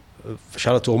cat,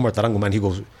 shout out to Omar Tarango, man. He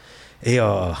goes, hey,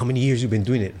 how many years you been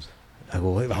doing it? I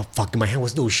go, oh, fuck, my hand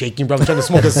was still shaking, bro. I'm trying to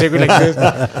smoke a cigarette like this.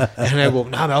 And I go,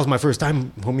 nah, that was my first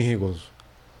time, homie. He goes,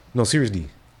 no, seriously.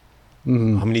 How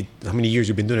many years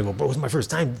you been doing it? I go, bro, it was my first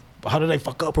time. How did I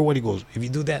fuck up or what? He goes, if you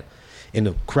do that in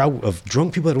a crowd of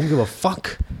drunk people that don't give a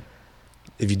fuck,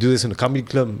 if you do this in a comedy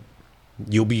club,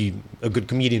 you'll be a good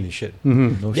comedian and shit.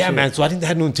 No Yeah, shit. man. So I didn't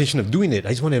have no intention of doing it. I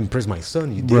just want to impress my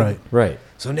son. You did. Right. Right.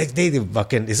 So next day, they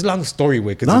fucking, it's a long story,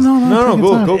 way. No, no, No, take go,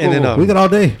 your time. go, And then, go. We got all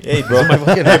day. Hey, bro.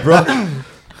 Hey, bro.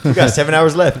 You got 7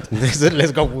 hours left.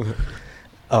 Let's go.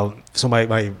 So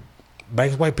my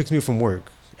ex-wife picks me up from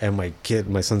work, and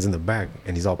my son's in the back,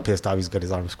 and he's all pissed off. He's got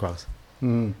his arms crossed.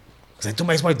 Cause I told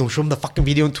my ex-wife, don't show him the fucking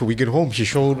video until we get home. She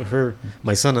showed her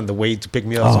my son on the way to pick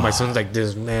me up. So my son's like,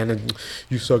 "This man,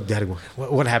 you suck, Dad." I go,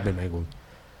 what happened? I go,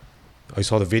 I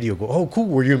saw the video. Go, oh, cool.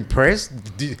 Were you impressed?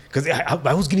 Because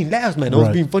I was getting laughs, man. I was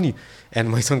Right. being funny.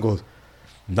 And my son goes,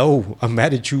 no, I'm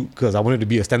mad at you because I wanted to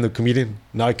be a stand-up comedian.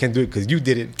 Now I can't do it because you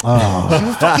did it. Oh.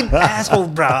 You fucking asshole,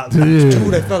 bro.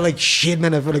 Dude, I felt like shit,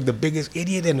 man. I felt like the biggest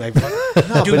idiot. And I felt,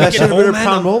 No, dude, but that get should have home, been a man,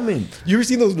 proud I'm- moment. You ever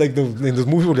seen those like in those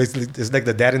movies where it's like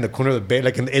the dad in the corner of the bed,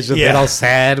 like in the edge of the Yeah. bed, all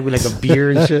sad with like a beer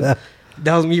and shit.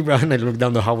 That was me, bro. And I look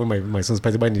down the hallway, my son's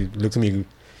passing by, and he looks at me.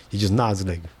 He just nods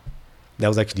like, that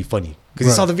was actually funny because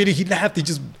he saw the video. He laughed. He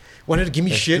just wanted to give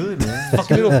me shit. good, man.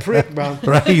 Fucking little prick, bro.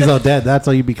 Right. He's all dead. That's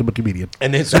how you become a comedian.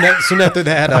 And then soon after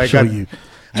that, I'll I show got you.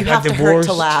 I You got have to hurt divorced.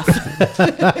 to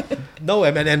laugh. No,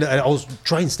 and I was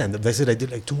trying stand up. I said I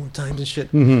did like 2 more times and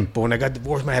shit. But when I got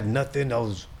divorced, man, I had nothing. I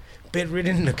was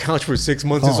bedridden in the couch for 6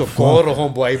 months. Oh, in Socorro,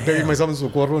 homeboy. I buried myself in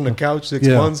Socorro on the couch 6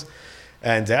 Yeah. months.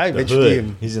 And I The eventually,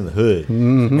 hood. He's in the hood.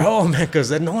 bro, man,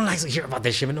 because no one likes to hear about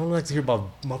that shit. Man. No one likes to hear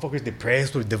about motherfuckers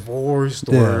depressed or divorced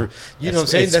or, you know what I'm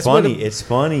saying? It's what funny. It's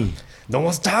funny. no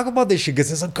one's talking about this shit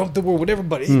because it's uncomfortable or whatever.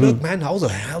 But hey, look, man, I was a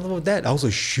hell of a dad. I was a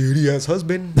shitty ass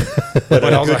husband. but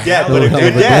I was a Good dad. hell But of a a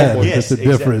good dad. dad. That's Yes. the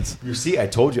exactly. difference. You see, I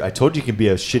told you can be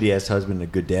a shitty ass husband and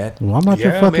a good dad. Well, I'm not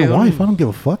your Yeah, fucking man, wife. I don't give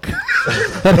a fuck.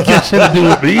 That ain't got shit to do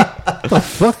with me. What the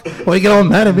fuck? Why you get all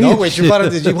mad at me? No, and wait, shit? you bought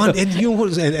it. You want, and you know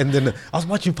what? And then I was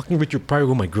watching fucking Richard Pryor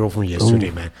with my girlfriend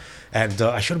yesterday, man. And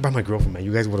I should have brought my girlfriend, man.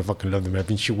 You guys would have fucking loved him. I've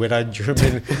been she wet-eyed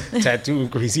German, tattoo,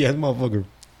 crazy ass motherfucker.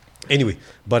 Anyway,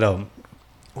 but what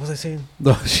was I saying?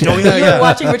 No, shit. Oh yeah, You were yeah.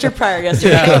 watching Richard Pryor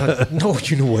yesterday. Yeah. No,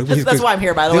 you know what? That's why I'm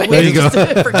here, by the way. There you go.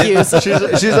 Just for cues.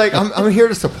 She's like, I'm here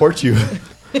to support you.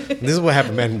 This is what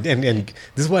happened, man, and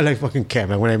this is why I like fucking Cam,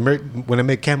 man. When I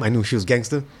met Cam, I knew she was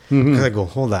gangster because I go,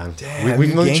 hold on, Damn, we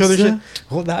you know each other, shit. gangster?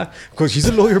 Hold on, because she's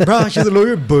a lawyer, bro. She's a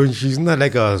lawyer, but she's not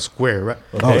like a square, right?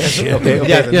 Oh, shit. Okay.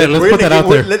 Yeah, let's We're put that gonna out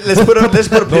there. Let's put a pin in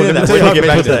let me that. tell you We're how gonna get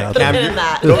I back to measured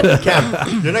that. it. Put a pin in that.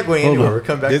 Cam, you're not going anywhere. We're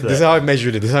coming back This to is that. how I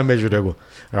measured it. This is how I measured it. I go,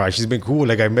 all right, she's been cool.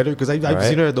 Like I met her because I've Right.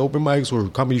 seen her at the open mics or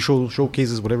comedy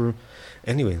showcases, whatever.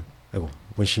 Anyway, I go,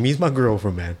 when she meets my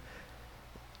girlfriend, man,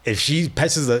 if she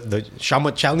passes the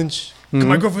Shama challenge, 'cause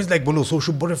my girlfriend's like one of those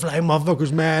social butterfly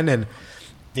motherfuckers, man, and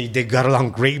they got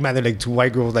along great, man. They're like 2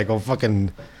 white girls, like all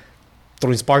fucking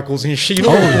throwing sparkles and shit. You know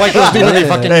what white girls do when they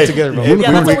fucking get together, bro.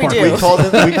 Yeah, that's what we do. We call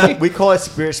them. We call it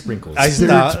spirit sprinkles. I Spirit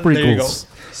stop. There you go. sprinkles.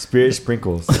 Spirit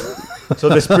sprinkles. So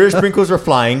the spirit sprinkles are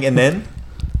flying, and then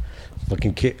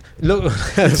Fucking kid. Look,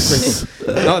 sprinkles.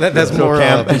 No, that's So more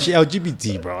Cam- she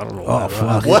LGBT, bro. I don't know. Oh,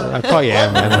 fuck. what? I probably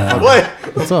am, man. What?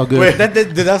 It's all good. Wait. That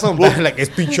sounds bad. Like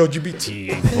it's speech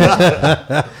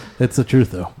LGBT. It's the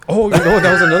truth, though. Oh, you know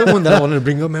that was another one that I wanted to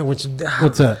bring up, man. Which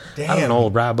What's that? I don't know,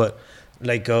 bro, but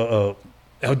like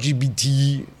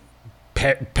LGBT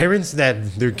parents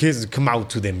that their kids come out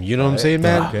to them. You know what I'm saying,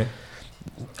 man? Okay.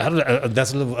 I don't know,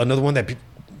 that's another one that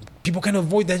people can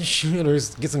avoid that shit or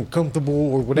it gets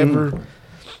uncomfortable or whatever.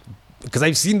 Because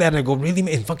I've seen that and I go, really,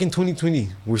 man, in fucking 2020,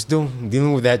 we're still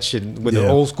dealing with that shit. With the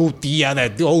old school tia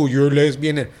that, oh, you're a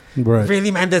lesbian. Right. Really,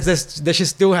 man, that shit's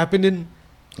still happening?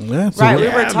 Yeah, so Right, we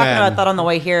Yeah, were talking man. about that on the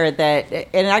way here.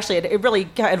 And actually, it really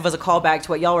kind of was a callback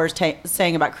to what y'all were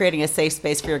saying about creating a safe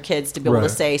space for your kids to be able to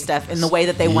Right. say stuff in the way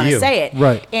that they want to Yeah. say it.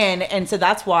 Right. And so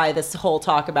that's why this whole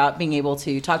talk about being able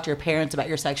to talk to your parents about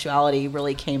your sexuality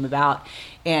really came about.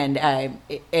 And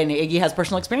Iggy has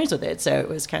personal experience with it, so it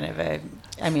was kind of it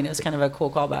was kind of a cool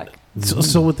callback.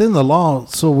 So within the law,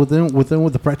 within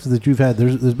with the practice that you've had,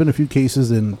 there's been a few cases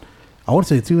in, I want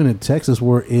to say too, in Texas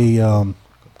where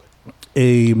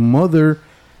a mother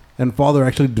and father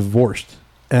actually divorced,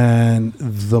 and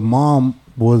the mom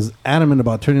was adamant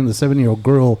about turning the 7-year-old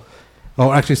girl,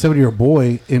 or actually 7-year-old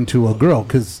boy, into a girl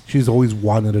because she's always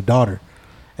wanted a daughter,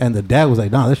 and the dad was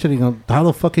like, "Nah, that shit ain't gonna. How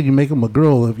the fuck can you make him a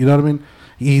girl? If you know what I mean?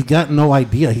 He's got no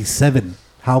idea. He's 7.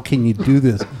 How can you do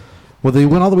this?" Well, they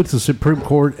went all the way to the Supreme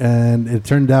Court, and it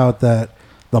turned out that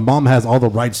the mom has all the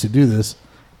rights to do this,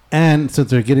 and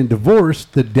since they're getting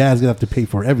divorced, the dad's gonna have to pay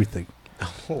for everything.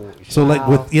 So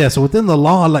so within the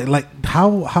law, like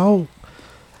how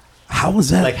is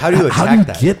that? Like, how do you how attack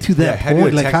that? get to that Yeah, how do you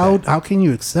point? Like attack that? how can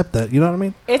you accept that? You know what I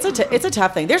mean? It's a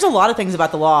tough thing. There's a lot of things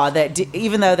about the law that,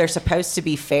 even though they're supposed to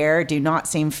be fair, do not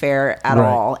seem fair at Right.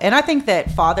 all. And I think that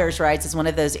fathers' rights is one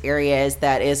of those areas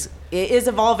that is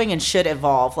evolving and should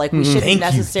evolve. Like, we shouldn't Thank you,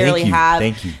 necessarily thank you, have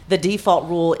thank you. the default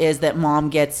rule is that mom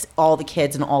gets all the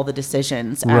kids and all the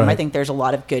decisions. Right. I think there's a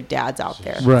lot of good dads out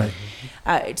there. Right.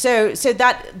 So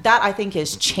that I think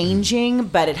is changing,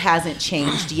 but it hasn't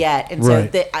changed yet. And so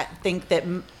Right. I think that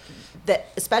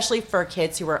especially for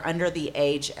kids who are under the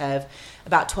age of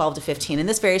about 12 to 15, and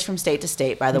this varies from state to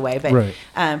state, by the way, but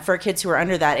Right. For kids who are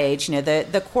under that age,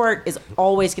 the court is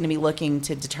always going to be looking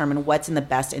to determine what's in the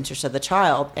best interest of the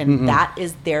child, and that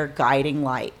is their guiding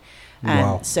light.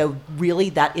 Wow. So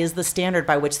really, that is the standard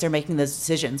by which they're making those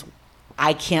decisions.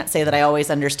 I can't say that I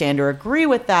always understand or agree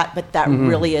with that, but that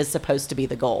really is supposed to be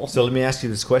the goal. So let me ask you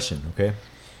this question, okay?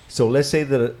 So let's say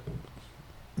that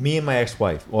me and my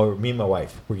ex-wife, or me and my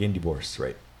wife, we're getting divorced,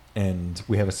 right? And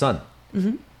we have a son.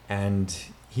 Mm-hmm. And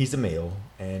he's a male,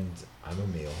 and I'm a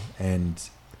male. And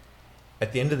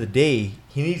at the end of the day,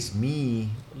 he needs me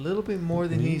a little bit more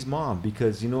than he needs mom.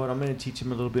 Because, you know what, I'm going to teach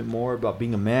him a little bit more about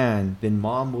being a man than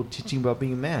mom will teach him about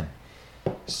being a man.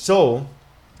 So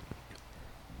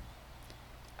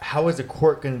how is the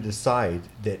court going to decide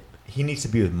that he needs to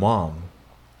be with mom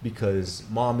because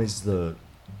mom is the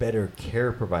better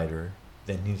care provider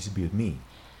than he needs to be with me?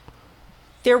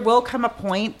 There will come a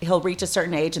point, he'll reach a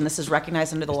certain age, and this is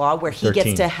recognized under the law, where he 13.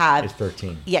 gets to have. It's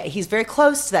 13. Yeah, he's very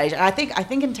close to that age. And I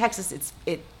think in Texas, it's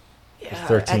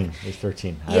 13. It's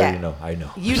 13. I yeah. already know. I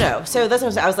know. You know. So that's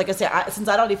what I was like I say. Since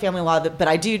I don't do family law, but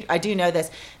I do know this,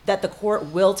 that the court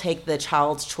will take the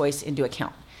child's choice into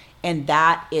account, and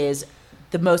that is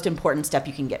the most important step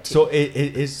you can get to. So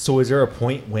is there a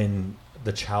point when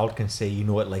the child can say, you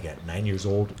know what, like at 9 years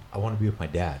old, I want to be with my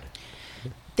dad?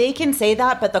 They can say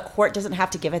that, but the court doesn't have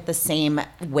to give it the same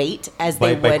weight as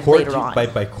they would court, later on.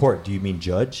 By court, do you mean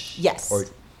judge? Yes. Or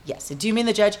yes. Do you mean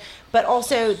the judge? But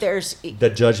also there's... the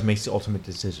judge makes the ultimate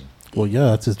decision. Well, yeah,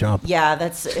 that's his job. Yeah,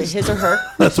 that's his or her.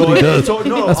 That's what he does.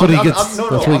 That's what he gets.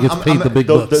 That's what he gets paid the big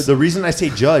bucks. The reason I say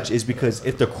judge is because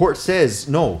if the court says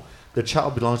no, the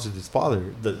child belongs to his father,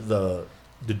 the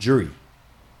jury.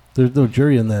 There's no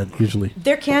jury in that usually.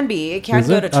 There can be. It can Is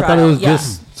go it? to trial. I thought it was yeah.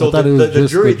 just. So I thought it was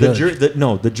just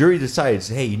the jury decides,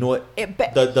 hey, you know what?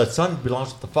 The son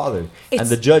belongs to the father, and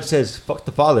the judge says, fuck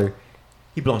the father.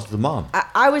 He belongs to the mom.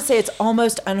 I would say it's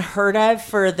almost unheard of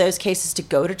for those cases to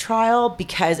go to trial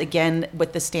because, again,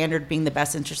 with the standard being the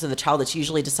best interest of the child, it's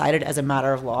usually decided as a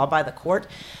matter of law by the court.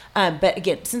 But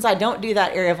again, since I don't do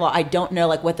that area of law, I don't know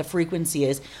like what the frequency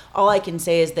is. All I can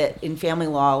say is that in family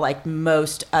law, like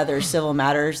most other civil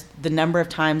matters, the number of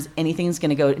times anything's going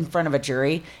to go in front of a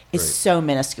jury is so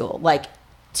minuscule. Like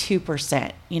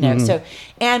 2%, you know. So,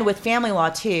 and with family law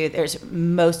too, there's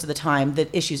most of the time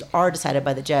the issues are decided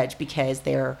by the judge because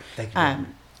they're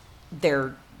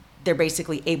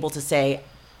basically able to say,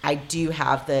 I do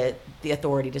have the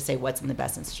authority to say what's in the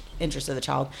best interest of the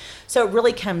child. So it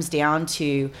really comes down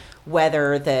to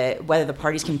whether the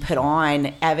parties can put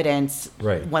on evidence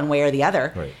one way or the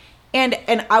other. Right.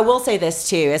 And I will say this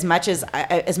too, as much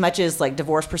as like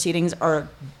divorce proceedings are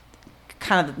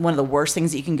kind of one of the worst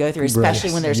things that you can go through,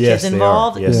 especially when there's kids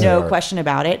involved. Yes, no question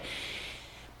about it.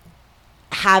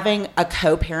 having a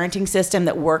co-parenting system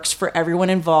that works for everyone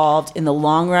involved in the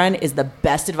long run is the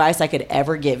best advice I could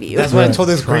ever give you. That's what I told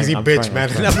this crazy bitch, man.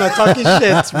 I'm not talking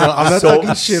shit, bro. I'm not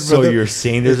talking shit, bro. So you're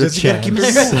saying there's a chance. You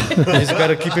just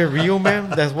gotta keep it real, man.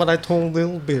 That's what I told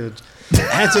little bitch.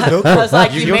 I was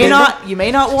like, you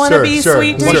may not want to be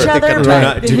sweet to each other,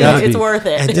 but it's worth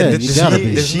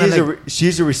it.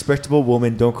 She's a respectable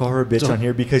woman. Don't call her a bitch on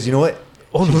here because you know what?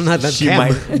 Oh no, not that. She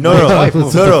might. No.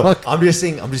 I'm just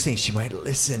saying. She might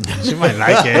listen. She might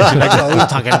like it. She's like, oh, he's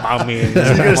talking about me. She's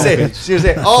gonna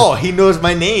say, oh, he knows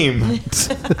my name.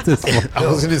 I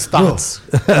was in his thoughts.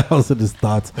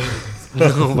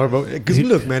 Because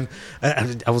look, man,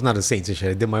 I was not a saint and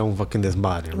shit. I did my own fucking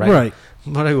disembodied, right?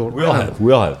 But I go, we all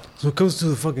have. So it comes to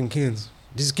the fucking kids.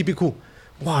 Just keep it cool.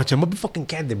 Watch, I'm gonna be fucking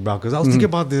candid, bro. Because I was thinking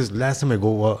about this last time. I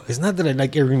go, it's not that I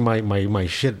like airing my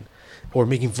shit or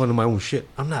making fun of my own shit.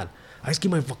 I'm not. I just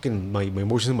keep my fucking my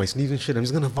emotions in my sleeves and shit. I'm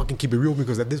just gonna fucking keep it real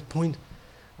because at this point,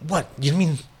 what you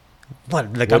mean?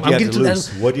 What? Like I'm getting to that.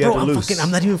 What do you have to lose?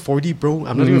 I'm not even 40, bro.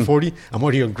 I'm not even 40. I'm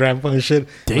already a grandpa and shit.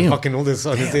 Damn. My fucking oldest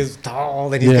son is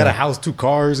tall and he's got a house, 2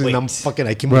 cars, and I'm fucking.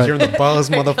 I keep him here on the bus,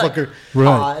 motherfucker.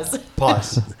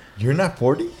 Pause. You're not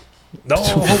 40? No.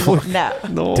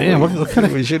 Damn, what kind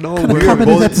of shit? No, we're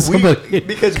both.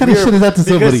 Because kind of shit is that to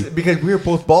somebody? Because we are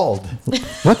both bald.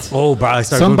 What? Oh, bro, I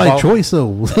started some going by bald. choice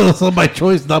though. Some by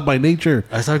choice, not by nature.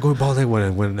 I started going bald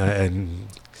when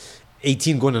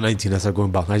 18 going to 19. I started going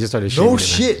bald. I just started shaving. No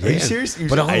shit. Are you serious?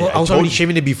 But I was already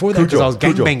shaving it before that because I was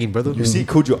gangbanging, brother. You see,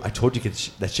 Cujo, I told you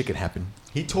that shit could happen.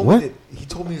 He told me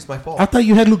it's my fault. I thought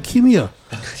you had leukemia.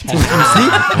 You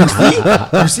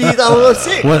see, he thought I was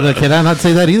sick. What? Can I not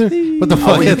say that either? What the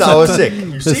fuck? He thought I was sick.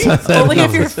 You see? Only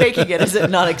if you're faking it is it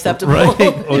not acceptable. Right?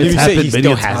 It's happened many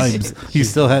still times. You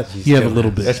still have. You have a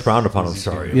little bit. That's frowned upon. I'm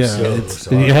sorry. Yeah,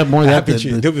 you have more of that.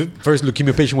 The first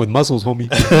leukemia patient with muscles, homie.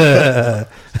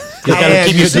 You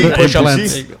gotta keep They're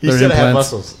implants. He said I have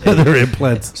muscles. They're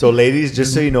implants. So, ladies,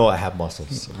 just so you know, I have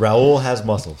muscles. Raul has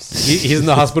muscles. He's in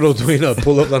the hospital doing a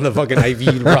pull-up on the fucking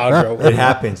IV rod, bro. It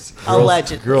happens.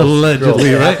 Allegedly.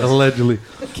 Allegedly, right? Allegedly.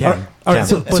 Cam, All right,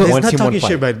 so But it's not talking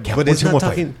shit, man. But it's not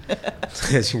talking.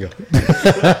 Yes, you go.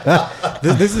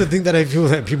 This is the thing that I feel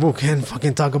that people can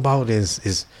fucking talk about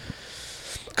is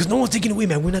because no one's taking away,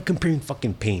 man. We're not comparing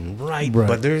fucking pain, right?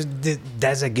 But there's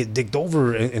that's that get dicked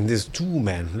over in this too,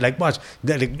 man. Like, watch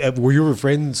that. Like, were you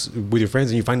friends with your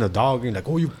friends and you find a dog and you're like,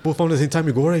 oh, you both found at the same time.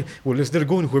 You go, all right. Well, instead of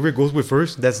going, whoever goes with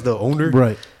first, that's the owner,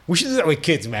 right? We should do that with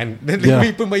kids, man. Let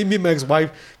me put me and my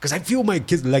ex-wife because I feel my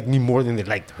kids like me more than they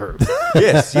liked her.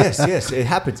 yes. It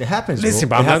happens. Listen,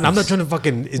 bro, I'm not trying to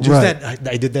fucking. It's just that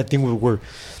I did that thing where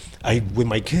with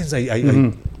my kids, I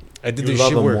did this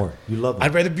shit where you love them.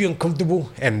 I'd rather be uncomfortable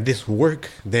and this work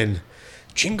than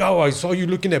chingao. I saw you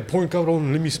looking at porn,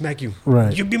 cabrón. Let me smack you.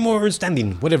 Right. You'd be more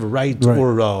understanding, whatever, right?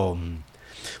 Or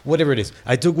whatever it is.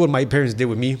 I took what my parents did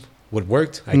with me. What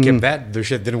worked, I kept that. Their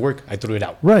shit didn't work, I threw it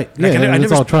out. Right. Like, yeah, it's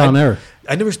all trial and error.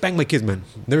 I never spanked my kids, man.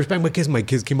 Never spanked my kids. My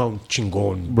kids came out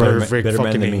chingon, perfect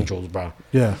fucking angels, bro.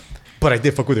 Yeah. But I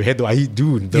did fuck with their head though.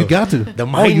 You got to. The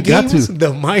mind games.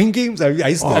 The mind games. I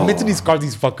mentally scarred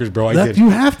these fuckers, bro. I did. You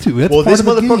have to. That's well, part this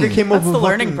of the motherfucker game. came up with the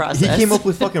learning process. He came up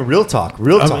with fucking real talk,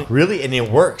 really, and it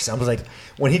works. I was like,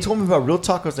 when he told me about real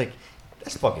talk, I was like,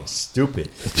 that's fucking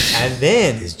stupid. And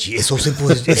then it's so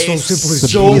simple. It's so simple.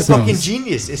 It's so fucking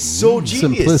genius. It's so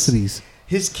genius. Simplicities.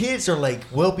 His kids are like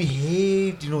well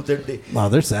behaved, you know.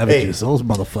 They're savages. Those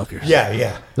motherfuckers.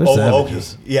 Yeah. They're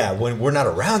savages. Okay. Yeah, when we're not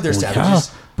around, they're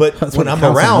savages. But when I'm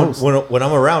around, when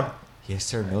I'm around, yes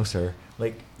sir, no sir.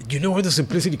 Like, you know where the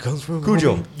simplicity comes from,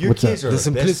 Cujo. Your kids are the best,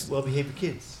 simplicity. well behaved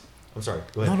kids. I'm sorry.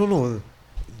 Go ahead. No.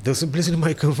 The simplicity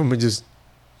might come from just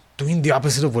doing the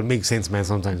opposite of what makes sense, man.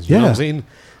 Sometimes, you know what I'm saying?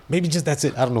 Maybe just that's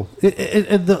it. I don't know.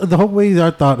 The whole way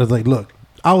I thought is like, look,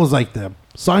 I was like them,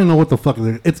 so I know what the fuck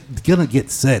it's gonna get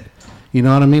said. You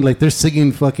know what I mean? Like, they're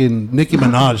singing fucking Nicki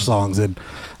Minaj songs and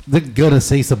they're gonna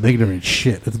say some ignorant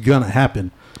shit. It's gonna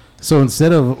happen. So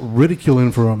instead of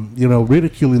ridiculing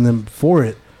them for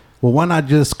it, well, why not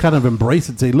just kind of embrace it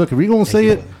and say, look, if you're gonna say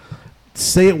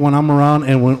it when I'm around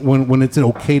and when it's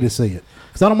okay to say it.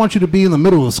 Because I don't want you to be in the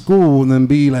middle of school and then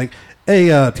be like, hey,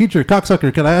 teacher,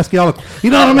 cocksucker, can I ask y'all?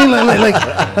 You know what I mean? Like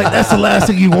that's the last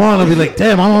thing you want. I'll be like,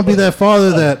 damn, I want to be that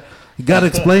father that you got to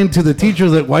explain to the teacher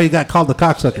that why you got called the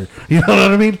cocksucker. You know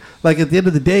what I mean? Like, at the end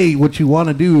of the day, what you want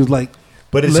to do is like,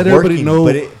 but it's let working, everybody know.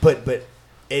 But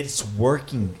it's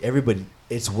working. Everybody,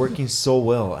 it's working so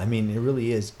well. I mean, it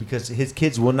really is, because his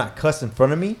kids will not cuss in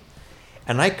front of me,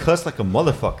 and I cuss like a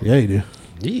motherfucker. Yeah, you do.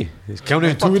 Yeah, it's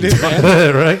counterintuitive,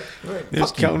 man. Right?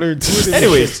 It's counterintuitive.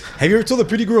 Anyways. have you ever told a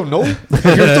pretty girl no? Have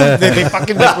you ever told they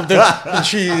fucking and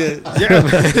she yeah,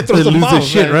 man, it They throws them lose their off,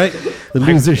 shit, man. right? They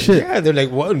lose their shit. Yeah, they're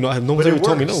like, what? No, no one's But ever it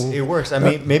told me works. no. It works. I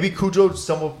mean, maybe Cujo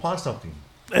stumbled upon something.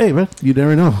 Hey, man, you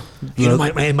never know. You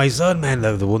know, my son, man,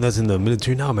 the one that's in the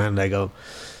military now, man, like,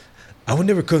 I would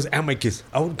never cuss at my kids.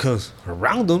 I would cuss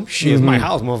around them. Shit, it's my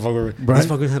house, motherfucker. Right. This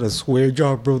fucking had a swear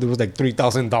jar, bro. There was like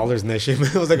 $3,000 in that shit, man.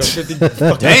 It was like a 50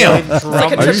 fucking Damn. Like a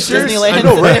trauma. trip to Disneyland. I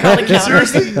know, right? Really counts.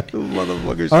 Seriously?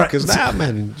 Motherfuckers. All right, Because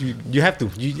man, you have to.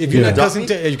 If you're Yeah. not cussing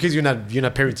to your kids, you're not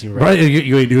parenting, right? Right?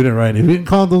 You ain't doing it right. If you didn't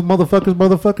call those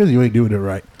motherfuckers, you ain't doing it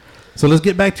right. So let's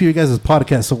get back to your guys'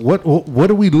 podcast. So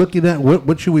what are we looking at?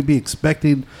 What should we be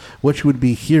expecting? What should we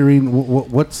be hearing?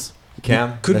 What's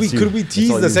Cam, Could that's we you. tease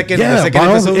That's all the you. second yeah? the second by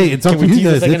all- episode? Hey, it's up Can to we you tease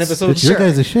the guys. second It's episode? your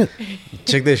guys' shit.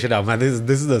 Check this shit out, man. This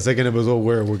is the second episode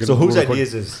where we're gonna. So whose we'll record-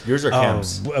 ideas is yours or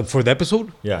Cam's? for the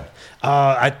episode? Yeah.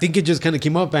 I think it just kind of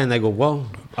came up, and I go, well,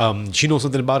 she knows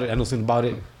something about it. I know something about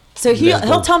it. So he'll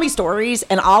go. tell me stories,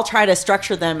 and I'll try to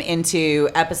structure them into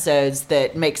episodes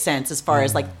that make sense as far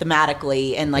as like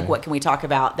thematically and like what can we talk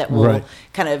about that will Right.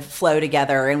 kind of flow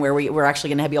together, and where we're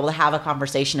actually going to be able to have a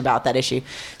conversation about that issue.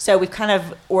 So we've kind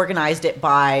of organized it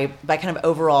by kind of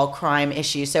overall crime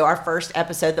issue. So our first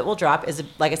episode that we'll drop is,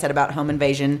 like I said, about home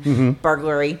invasion,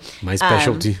 burglary. My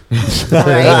specialty.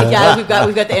 Right? Yeah,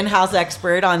 we've got the in-house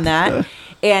expert on that.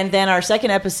 And then our second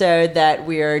episode that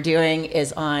we're doing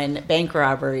is on bank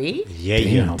robbery.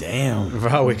 Yeah. Damn.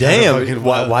 Bro, we kinda fucking- Damn.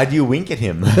 Why do you wink at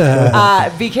him?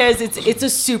 Because it's a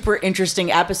super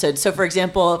interesting episode. So, for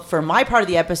example, for my part of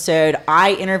the episode,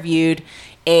 I interviewed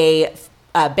a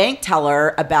bank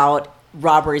teller about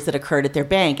robberies that occurred at their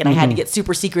bank, and I had to get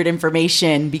super secret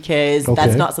information because Okay.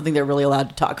 that's not something they're really allowed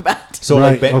to talk about. So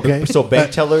Right, like, okay. so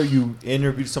bank teller, you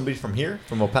interviewed somebody from here,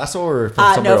 from El Paso, or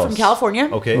from somewhere No, else? from California.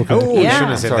 Okay. Okay. Oh, you Yeah. shouldn't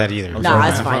have said Sorry. that either. I'm No, sorry.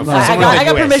 that's fine. No, I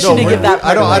got permission to give that.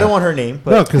 I don't want her name.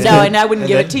 But No, 'cause No, then- and I wouldn't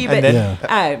give it to you, but and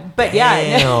then- but yeah.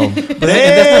 Damn. that's not something-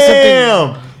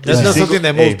 Damn. That's Is not she something that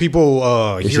single? most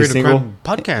people Is hear she in a single? crime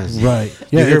podcast. Right.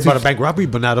 You Yeah, hear it's about a just- bank robbery,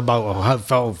 but not about how it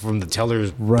felt from the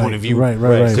teller's Right, point of view. right.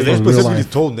 Because From they're real specifically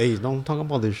life. told, hey, don't talk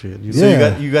about this shit. You So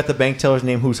Yeah. you got the bank teller's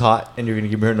name who's hot, and you're gonna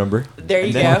give me her number. There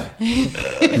you And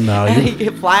go. No, You you,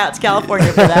 can fly out to California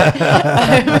for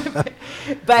that.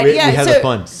 But We yeah, have so the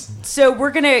funds. So we're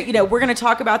gonna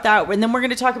talk about that, and then we're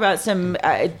gonna talk about some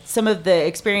of the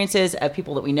experiences of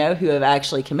people that we know who have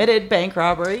actually committed bank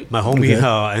robbery. My homie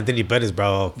Okay. Anthony Pettis,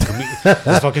 bro,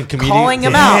 this fucking comedian. Calling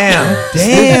him out.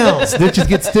 Damn. Snitches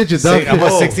get stitches. Say, I'm a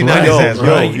 69 yo, his ass, yo,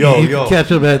 bro. yo. You can catch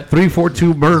him at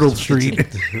 342 Myrtle Street.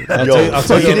 I'll Yo, tell you, I'll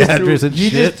so tell you, the address and he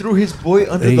shit. just threw his boy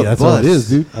under Hey, the that's bus. what it is,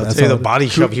 dude. I'll That's tell you the all it- body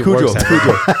shop he Cujo, works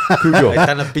at. Cujo. Like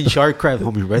kind of big shark crab,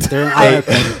 homie, right there.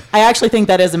 I actually think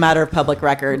that is a matter of public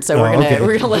record, so we're okay.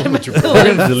 gonna let him We're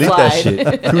gonna delete that slide.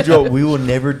 shit. Cujo, we will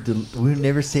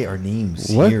never say our names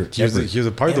What? here. Here's ever.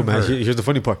 the part, though, man. Ever. Here's the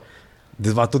funny part.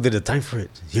 This Vato did a time for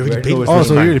it. He already Right, paid no, for Oh, his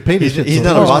so you time. already paid his shit. He's so-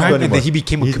 not oh, a Vato crime, and anymore. then he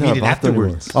became a He's not comedian Vato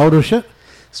afterwards. Oh, no shit?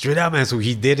 Straight out, man. So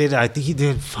he did it. I think he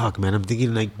did. Fuck, man. I'm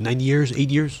thinking like 9 years, 8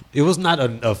 years. It was not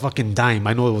a fucking dime.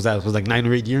 I know it was that. It was like 9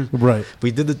 or 8 years. Right. But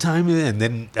he did the time, and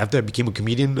then after I became a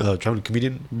comedian, traveling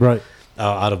comedian, Right.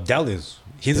 out of Dallas.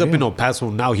 He's up in El Paso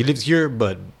now. He lives here,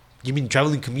 but you mean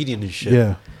traveling comedian and shit?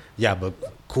 Yeah. Yeah, but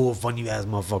cool, funny ass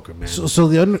motherfucker, man. So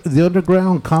the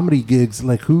underground comedy gigs,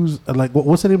 like who's like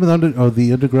what's the name of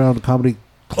the underground comedy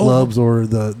clubs or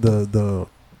the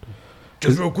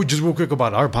Just real quick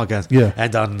about our podcast. Yeah.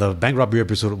 And on the bank robbery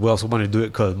episode, we also wanted to do it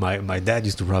because my dad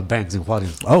used to rob banks in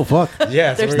Juarez. oh fuck.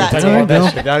 Yeah, There's so we were that talking too. about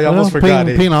that shit. I almost forgot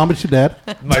it. Paying homage to that.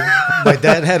 My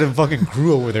dad had a fucking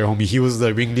crew over there, homie. He was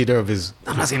the ringleader of his.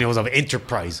 I'm not saying it was of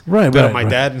enterprise, Right, But right, my right.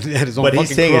 dad had his own. But fucking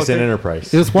he's saying crew it's out an there. enterprise.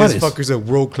 It's This Juarez. fucker's a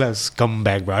world class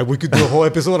scumbag, bro. We could do a whole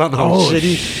episode on how Oh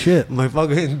shitty. shit. My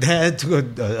fucking dad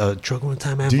took a truck one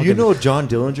time, man. Do you know John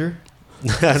Dillinger? No,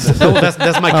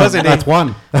 that's my cousin. That's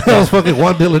Juan. That was fucking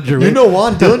Juan Dillinger. You right? know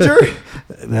Juan Dillinger?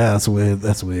 Yeah,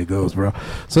 that's the way it goes, bro.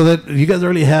 So that you guys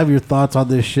already have your thoughts on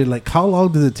this shit. Like, how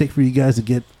long does it take for you guys to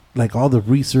get like all the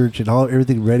research and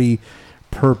everything ready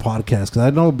per podcast? Because I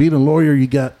know being a lawyer,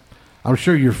 I'm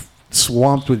sure you're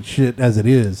swamped with shit as it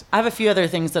is. I have a few other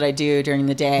things that I do during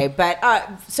the day, but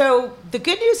so the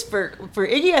good news for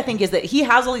Iggy, I think, is that he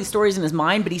has all these stories in his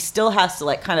mind, but he still has to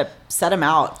like kind of set them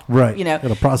out, Right. You know,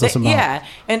 Gotta process them out. Yeah,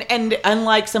 and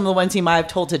unlike some of the ones he might have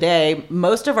told today,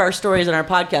 most of our stories in our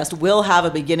podcast will have a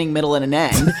beginning, middle, and an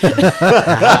end.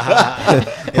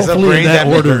 Hopefully in that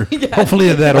order. Hopefully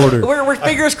in that order. we're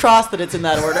fingers crossed that it's in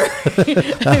that order.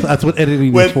 That's what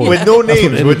editing is for. With no That's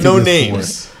what names. With no editing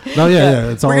is for. names. No, yeah.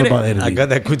 It's all We're gonna- about editing. I got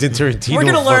that Quentin Tarantino. We're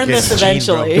gonna learn this fucking gene,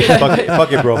 bro. eventually.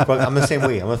 Fuck it, bro. I'm the same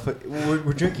way.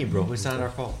 We're drinking, bro. It's not our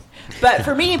fault. But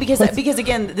for me, because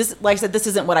again, this, like I said, this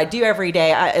isn't what I do every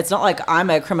day. It's not like I'm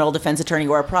a criminal defense attorney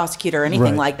or a prosecutor or anything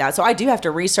Right. like that. So I do have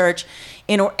to research,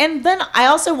 and then I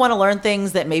also want to learn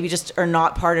things that maybe just are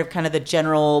not part of kind of the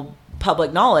general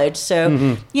public knowledge.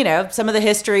 So some of the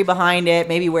history behind it,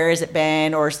 maybe where has it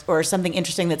been, or something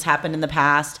interesting that's happened in the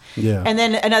past. Yeah. And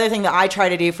then another thing that I try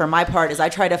to do for my part is I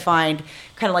try to find,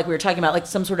 kind of like we were talking about, like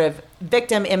some sort of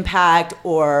victim impact,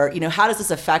 or how does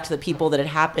this affect the people that it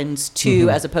happens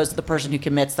to, as opposed to the person who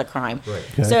commits the crime. Right.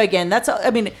 Okay. So again, that's, I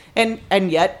mean,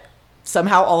 and yet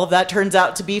somehow all of that turns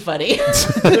out to be funny.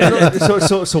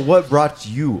 So what brought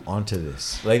you onto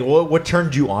this? Like, what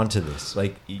turned you onto this?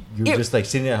 Like, you were just like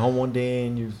sitting at home one day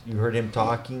and you heard him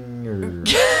talking, or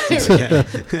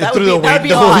That Through the would be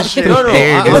window odd. and shit. No,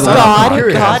 It was I'm God.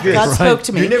 curious. God spoke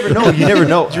to me. you never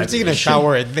know. You're taking a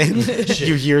shower and then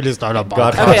you hear this start up.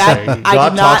 God Okay, talks- I God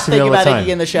did not talks to me think all the about time. Iggy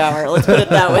in the shower. Let's put it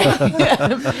that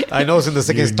way. I know it's in the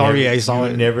second story I saw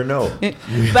You it. never know.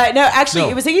 But no, actually, No.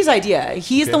 it was Iggy's idea.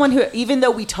 He's the one who, even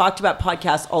though we talked about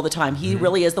podcasts all the time, he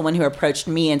really is the one who approached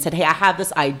me and said, "Hey, I have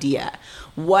this idea.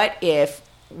 What if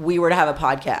we were to have a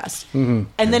podcast?"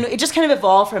 And then it just kind of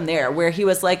evolved from there, where he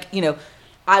was like,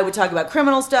 I would talk about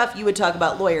criminal stuff, you would talk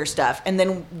about lawyer stuff, and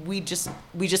then we just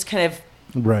kind of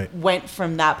Right. went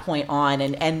from that point on,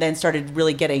 and then started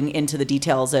really getting into the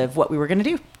details of what we were going to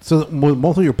do. So with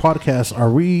most of your podcasts, are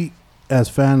we as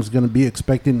fans going to be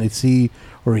expecting to see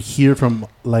or hear from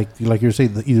like you're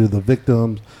saying either the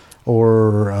victims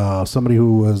or somebody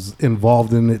who was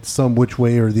involved in it some which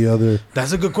way or the other?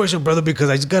 That's a good question, brother, because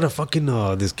I just got a fucking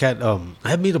this cat. I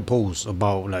had made a post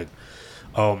about like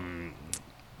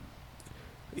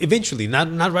eventually,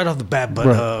 not right off the bat, but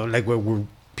Right. like where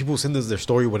people send us their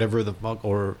story, whatever the fuck,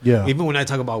 or Yeah. even when I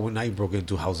talk about when I broke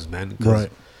into houses, man, 'cause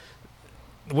Right.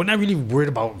 we're not really worried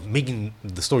about making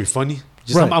the story funny.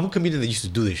 Just Right. I'm a comedian that used to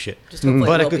do this shit, Just hopefully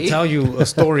but I it will could be. tell you a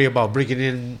story about breaking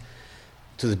in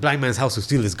to the blind man's house to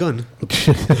steal his gun.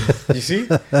 You see?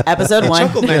 Episode He 1.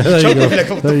 chuckled, man. There He you chuckled go. like,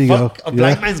 what There the you go. fuck? A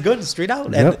blind Yeah. man's gun straight out.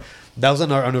 And Yep. that was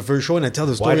on our first show, and I tell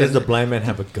the story. Why does the and- blind man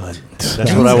have a gun? That's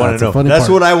Yeah. what I want That's to the know. funny That's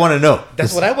part. what I want to know.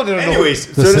 That's what I wanted to know. Anyways,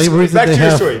 The same reason back they to your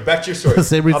have- story. Back to your story. the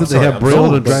same reason I'm they sorry, have I'm Braille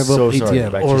so- to drive so up sorry.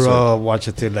 ATM. Back to your story. Or watch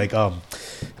a thing like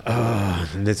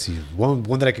let's see, one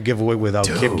that I could give away without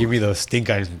Kim give me the stink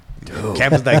eye.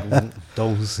 Cam's like,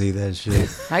 don't say that shit.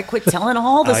 I quit telling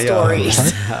all the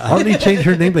stories. Already changed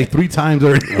her name like 3 times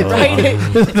already. Right?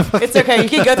 It's okay. You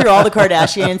can go through all the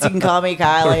Kardashians. You can call me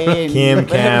Kylie. And Kim,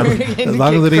 whatever. Cam. As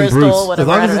long as it ain't Crystal, Bruce. As whatever,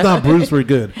 long I as don't it's know. not Bruce, we're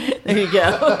good. There you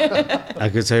go. I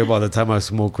could tell you about the time I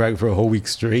smoked crack for a whole week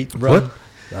straight, bro. What?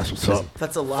 That's what's up.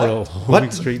 That's a For a lot. whole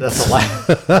week straight. That's a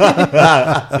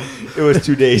lie. It was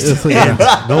 2 days. It's like,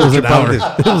 no, it was an hour.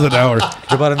 It was an hour.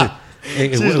 About it.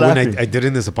 And She's when laughing. I did it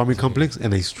in this apartment complex,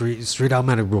 and I straight out,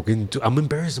 man, I broke into. I'm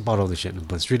embarrassed about all this shit,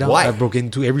 but straight out, Why? I broke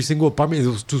into every single apartment. It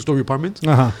was 2-story apartments.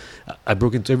 Uh-huh. I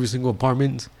broke into every single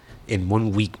apartment in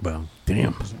 1 week, bro.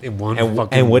 Damn. In one And,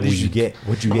 fucking and what week. did you get?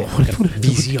 What'd you get?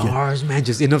 VCRs, man,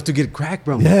 just enough to get crack,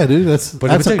 bro. Yeah, dude, that's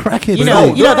But a let me tell crackhead. You thing.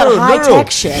 know no, that no, high no.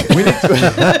 tech shit.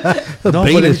 The No,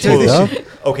 bait but let me and tell you shit, this huh? shit.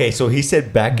 Okay, so he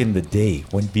said back in the day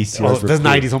when VCRs Oh, were this is cool.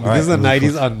 90s, homie. All This is the right.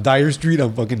 90s on Dyer Street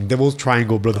on fucking Devil's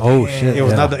Triangle, brother. Oh, shit. It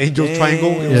was yeah. not the Angel's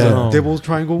Triangle. It was Yeah. a Devil's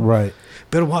Triangle. Right.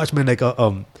 Better watch, man. Like,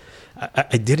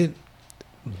 I didn't.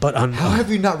 But on How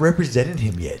have you not represented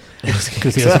him yet? Because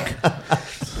he has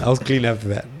I was clean after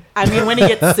that. I mean, when he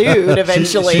gets sued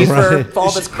eventually she's for right. all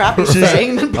this crap he's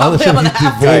saying, then all the probably shit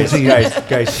I'm going to he's have to.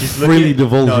 Guys, she's Freely looking.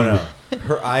 divulging. No.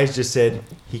 Her eyes just said,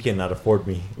 he cannot afford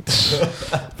me.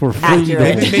 for free.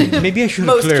 Accurate. Maybe I should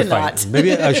have Most clarified. cannot.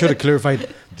 Maybe I should have clarified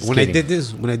when kidding. I did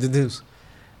this,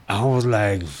 I was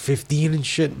like 15 and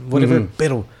shit, whatever.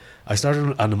 Pero I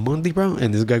started on a Monday, bro,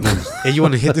 and this guy goes, "Hey, you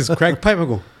want to hit this crack pipe?" I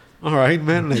go, "All right,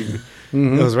 man." Like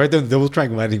it was right there, Devil's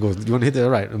Triangle, man. He goes, "You want to hit it?" All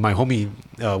right. And my homie,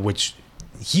 which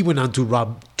he went on to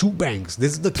rob 2 banks.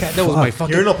 This is the cat that was my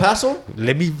fucking. Here in El Paso?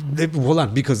 Let me hold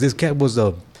on, because this cat was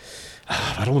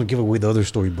I don't want to give away the other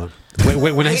story, but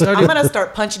when I I'm started, going to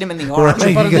start punching him in the arm.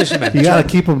 Right, you gotta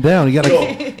keep him down. You gotta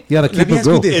Let keep me him ask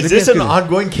you going. this. Is Let me this ask an you this.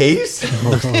 ongoing case?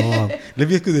 let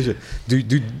me ask you this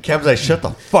shit. Cam's like, shut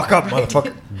the fuck up,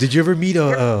 motherfucker. Did you ever meet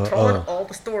Telling all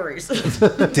the stories.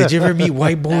 Did you ever meet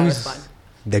white That was boys fun.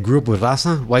 that grew up with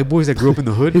raza, white boys that grew up in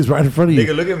the hood. He's right in front of you.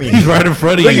 Nigga, look at me. He's right in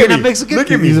front of Look you. at me. Mexican? Look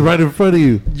at me. He's right in front of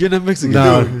you. You're not Mexican.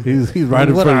 No, dude. he's right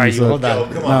in What front are of you? you. Hold Yo,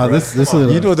 on. come on, No, bro. this Come on.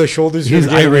 is You know the shoulders. he's you're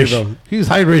getting Irish. rid of. He's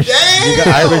Irish. You got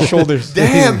Irish shoulders.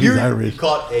 Damn, He's you Irish. you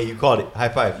called it. High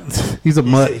five. He's a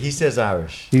mutt. He says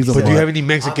Irish. He's a But do you mutt. have any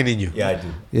Mexican in you? Yeah, I do.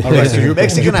 Yeah. All right, so you're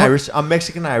Mexican Irish. I'm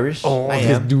Mexican Irish. Oh, I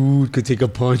this am. dude could take a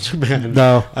punch, man.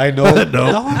 No. I know.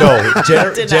 No,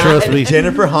 Trust me.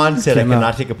 Jennifer Hahn said I Cannot.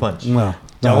 cannot take a punch. No.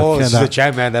 Oh, No, she's a cannot.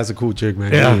 chat, man. That's a cool chick,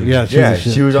 man. Yeah, yeah. Yeah,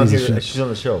 she's a she was on she's a here. shit. She's on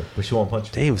the show, but she won't punch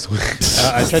me. Damn. So,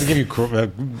 I tried to give you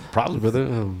problems, brother.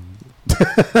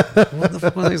 What the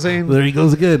fuck was I saying? There he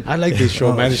goes again. I like this show,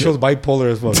 Oh, man. The shit. show's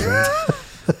bipolar as well. Man.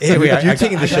 Anyway, You're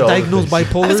taking the I got show. diagnosed I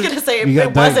bipolar. was gonna say You got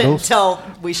it wasn't diagnosed? until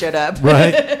we showed up.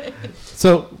 Right.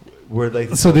 So, We're like,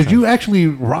 so did you actually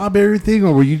rob everything,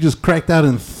 or were you just cracked out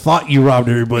and thought you robbed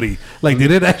everybody? Like,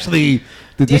 did it actually?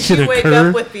 Did Did this shit you wake occur?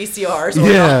 up with VCRs? Or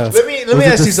Yeah. not? Let me Was it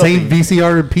ask the you same something.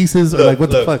 VCR in pieces, or Look, like what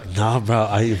look. the fuck? Nah,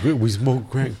 bro. We smoked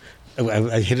crack.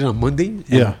 I hit it on Monday. And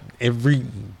Yeah.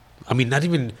 not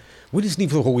even. We didn't sleep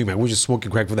for the whole week, man. We were just smoking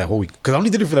crack for that whole week. Because I only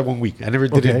did it for that 1 week. I never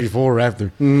did Okay. it before or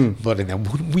after. Mm. But in that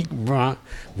 1 week, bro,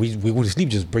 we went to sleep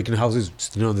just breaking houses,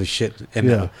 stealing all this shit. And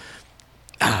Yeah.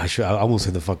 I almost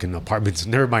hit the fucking apartments.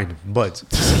 Never mind. But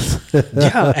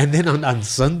yeah, and then on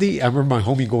Sunday, I remember my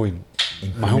homie going.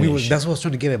 My homie was. That's what I was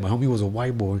trying to get at. My homie was a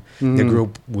white boy that grew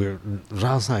up with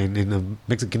raza in a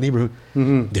Mexican neighborhood.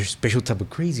 They're special type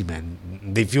of crazy, man.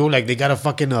 They feel like they gotta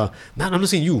fucking. Not, I'm not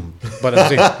saying you, but I'm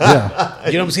saying. Yeah.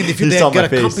 You know what I'm saying? They feel You they saw my gotta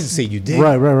face. compensate you. Dig?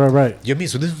 Right. You know what I mean?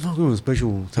 So this is fucking a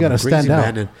special type gotta of crazy, stand out.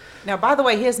 man. And Now, by the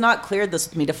way, he has not cleared this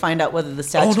with me to find out whether the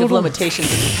statute no, of no.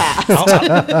 limitations is passed.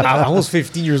 I was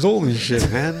 15 years old and shit,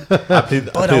 man. But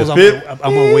I was on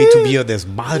my way to be a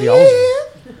desmadre.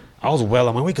 I was well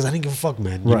on my way because I didn't give a fuck,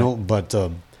 man. You Right. know. But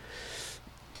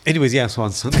anyways, yeah. So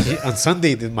on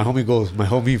Sunday, then my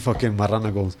homie fucking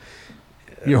Marrana goes.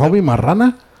 Your homie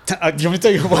Marrana? You want me to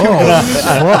tell you?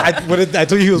 Oh. I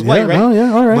told you he was white, Yeah, right? no,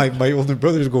 yeah, all right. My older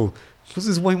brothers go. Who's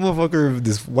this white motherfucker?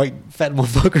 This white fat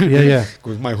motherfucker? Yeah, yeah.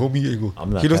 Goes my homie. He goes, I'm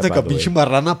not he looks fat, like a by the way. pinche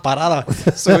marrana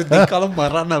parada. So they call him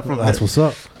marrana from That's that. what's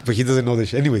up. But he doesn't know this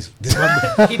shit. Anyways, this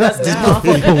one. He does now.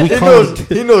 we He call knows.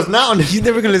 him. He knows now. He's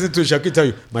never gonna listen to it. So I can tell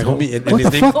you, my homie and What his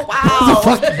the name. fuck? Wow.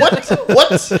 What?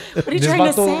 What are you This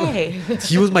trying to vato- say?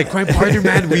 He was my crime partner,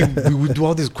 man. We would do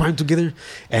all this crime together.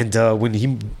 And when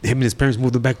him and his parents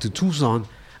moved him back to Tucson,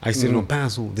 I stayed in El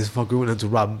Paso. This fucker went out to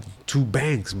rob 2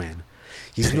 banks, man.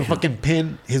 He's in a fucking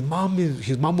pen. His mom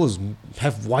was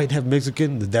half white, half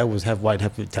Mexican. The dad was half white,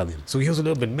 half Italian. So he was a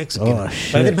little bit Mexican. Oh, But it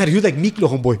shit. didn't matter. He was like Miklo,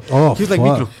 homeboy. Oh, he was like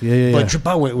fuck. Miklo. Yeah. But trip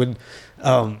out when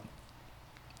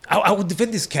I would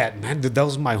defend this cat, man. That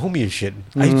was my homie and shit.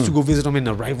 I used to go visit him in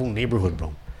a rival neighborhood,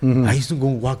 bro. I used to go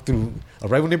walk through a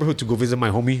rival neighborhood to go visit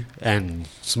my homie and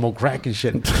smoke crack and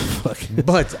shit.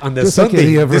 But on the Just like Sunday,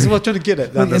 any other- this is what I'm trying to get at.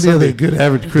 On Like the any Sunday, other good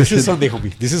average this Christian. is Sunday,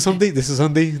 homie. This is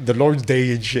Sunday, the Lord's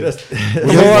Day and shit. Lord,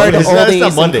 It's oldies not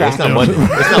and Monday. crack. It's not Monday.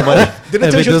 It's not Monday. Did I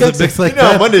If tell it you doesn't mix like You know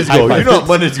how that, Mondays go. You know how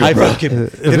Mondays go, I bro. fuck him.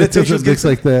 if Did I it tell you she was doesn't mix gangster?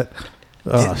 like that,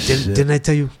 oh shit. Didn't I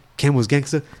tell you Kim was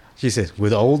gangster? She said, with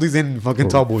the oldies and fucking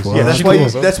tall boys. fuck. Yeah, that's She why.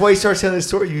 goes, That's why you started telling the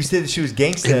story. You said that she was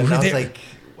gangster, and I was like,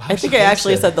 I think I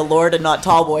actually said the Lord and not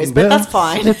tall boys, but Yeah, that's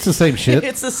fine. It's the same shit.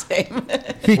 It's the same.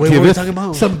 He Wait, what are you giveth, talking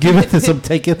about? some giveth and some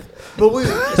taketh. But wait,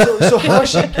 so how is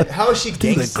she Dude,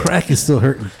 the gangster? crack is still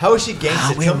hurting. How is she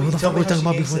gangster? wait, Tell what me, the tell fuck me were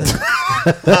we how talking she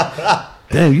about before gangster.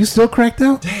 Damn, you still cracked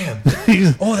out? Damn.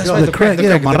 Oh, that's the crack.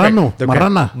 Yeah, marrano.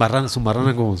 Marrana. Marrana. So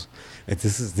Marrana goes,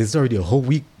 this is already a whole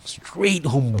week straight,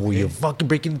 homeboy. You're fucking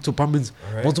breaking into apartments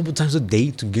multiple times a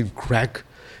day to get crack.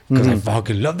 Because I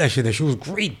fucking love that shit. That shit was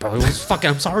great, bro. It was fucking,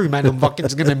 I'm sorry, man. I'm fucking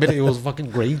just gonna admit it. It was fucking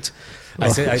great. I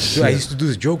used to do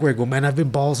this joke where I go, man, I've been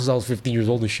bald since I was 15 years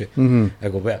old and shit. I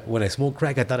go, "Man, when I smoked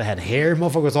crack, I thought I had hair.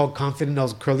 Motherfucker was all confident. I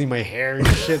was curling my hair and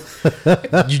shit.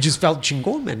 You just felt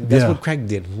chingon, man. That's Yeah. what crack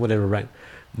did. Whatever, right?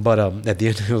 But at the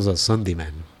end, it was a Sunday,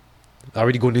 man.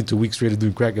 Already going into weeks straight of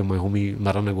doing crack, and my homie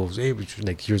Marana goes, hey,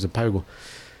 like, here's a pie. I go,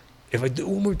 if I do it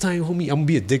one more time, homie, I'm gonna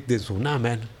be addicted. So nah,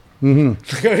 man.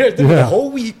 The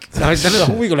whole week. I done it the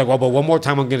whole week. I'm like, well, but one more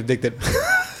time, I'm getting addicted.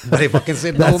 But I fucking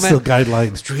said no, That's man. the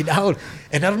guideline. Straight out.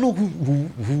 And I don't know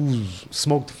who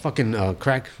smoked fucking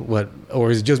crack,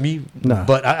 or is it just me? Nah.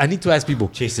 But I need to ask people.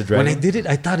 Chase the When I dragon? did it,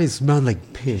 I thought it smelled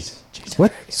like piss.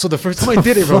 What? So the first time I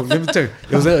did it, bro, let me tell you,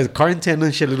 it was a car antenna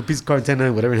and shit, a little piece of car antenna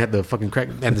and whatever, and had the fucking crack,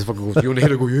 and this fucking goes, you wanna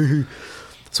hit it? I go, yeah.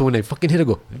 So when I fucking hit it, I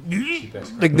go,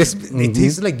 like this, it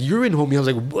tasted like urine, homie. I was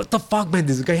like, what the fuck, man?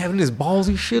 This guy having his balls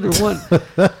and shit or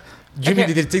what? Jimmy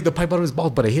didn't take the pipe out of his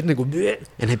balls, but I hit it and I go, "Bleh,"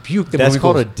 and I puked. That's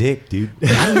called a dick, dude.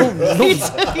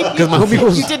 Because my homie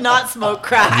goes, You did not smoke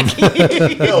crack.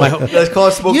 That's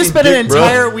called smoking. You spent an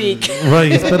entire week.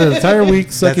 Right, you spent an entire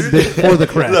week sucking dick for the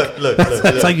crack. Look.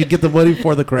 That's how you get the money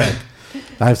for the crack.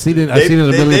 I've seen it. I've seen it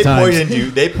a million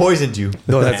times. They poisoned you.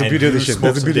 No, that's the and beauty of the you shit.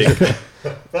 smoked That's the some beauty of the dick.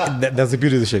 shit. That's the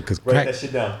beauty of the shit. Because Write that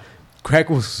shit down. crack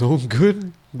was so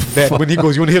good that when he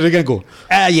goes, "You want to hit it again?" I go,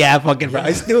 yeah, fucking right.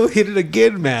 I still hit it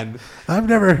again, man. I've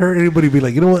never heard anybody be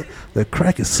like, you know what? The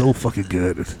crack is so fucking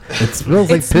good. It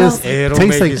smells like smells- piss. It'll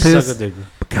Tastes make like you suck a piss. dick.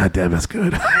 But God damn, that's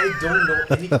good.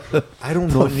 I don't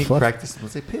know any fuck? crack that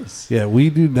smells like piss. Yeah, we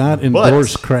do not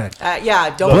endorse crack.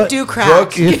 Don't But do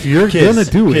crack. If you're gonna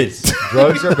do it,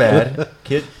 drugs are bad.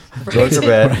 Drugs are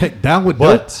bad. right, down with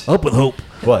But- dope, up with hope.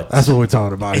 But That's what we're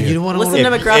talking about And here. you know what? Listen I to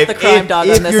wanna- McGruff the crime dog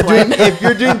on this you're one. doing,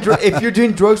 if you're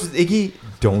doing drugs with Iggy,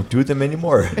 don't do them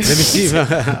anymore. Let me see,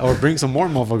 or bring some more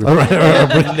motherfuckers. All right.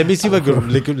 Let me see if I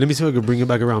could. Let me see if I could bring it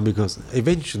back around because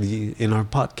eventually in our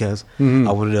podcast, Mm-hmm.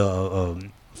 I wanted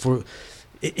to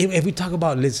if we talk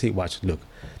about, let's say, look.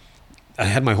 I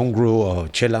had my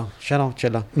homegirl Chela. Shout out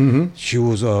Chela. Mm-hmm. She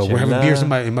was we're having Chela. beers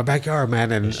in my backyard,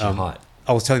 man, and She's hot.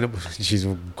 I was telling her she's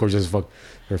gorgeous as fuck.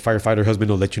 Her firefighter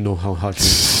husband will let you know how hot she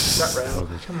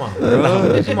is. Come on,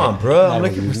 bro. Come on, bro. I'm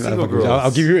looking for single girls. I'll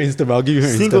give you her Insta. I'll give you her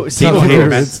Single- Insta. single He's not a hater, girls.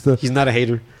 man. Insta. He's not a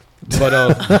hater.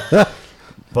 But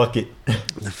Fuck it.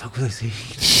 the fuck was I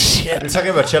saying? You're talking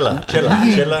about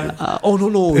Chela. Oh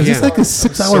no! Is yeah. this like a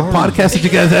 6-hour podcast that you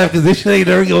guys have? Because this shit ain't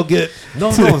never gonna get.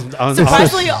 No.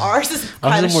 Surprisingly, ours is I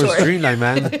kind was of more short. streamlined,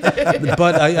 man.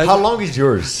 But I How long is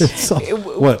yours? So,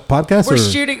 what podcast? We're or?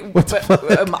 shooting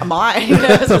mine.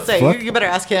 I was gonna say fuck? you better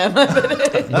ask him.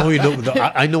 no, you know,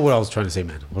 I know what I was trying to say,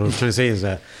 man. What I was trying to say is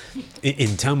that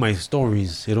in telling my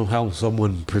stories, it'll help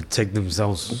someone protect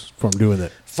themselves From doing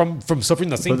it. from suffering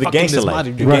the same the fucking gangster life.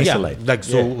 desmadre. The Yeah, gangster life. like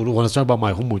so. Yeah. When I was talking about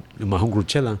my homegirl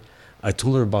Chela, I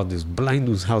told her about this blind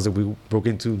dude's house that we broke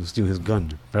into to steal his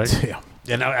gun, right? Yeah.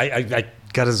 And I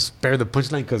gotta spare the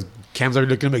punchline because Cam's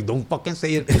already looking at me like, don't fucking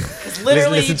say it.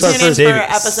 Literally, Listen to our tune in first- for Save it.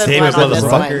 episode Save one it, on this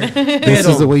motherfucker. one. This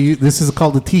is the way you. This is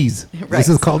called the tease. Right. This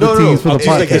is called No, the tease for the it's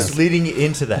like it's podcast. leading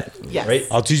into that. Yes. Right?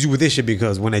 I'll tease you with this shit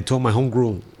because when I told my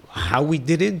homegirl how we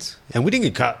did it, and we didn't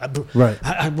get caught. Right.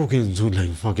 I broke into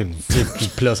like fucking 50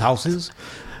 plus houses.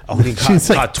 I only She's got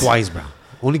like- caught twice, bro.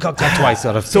 Only got caught twice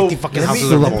out of 50 So, fucking let me- houses.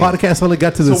 So the in Florida. podcast only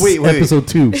got to this wait. episode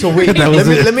 2. So wait, That was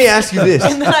it. let me ask you this.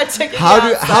 And then I took it How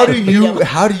outside do and beat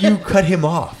him. you cut him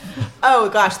off? Oh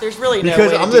gosh, there's really no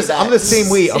Because way to I'm do the that. I'm the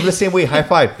same way. I'm the same way. High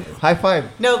five.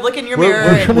 No, look in your mirror.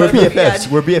 We're and BFFs.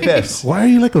 Yeah. We're BFFs. Why are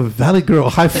you like a valley girl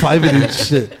high-fiving and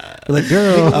shit? Like,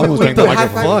 girl, I was what trying the to fuck?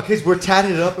 microphone. Because we're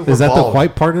tatted up and we're Is that the bald.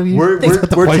 white part of you? We're Is that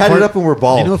the we're white tatted part? up and we're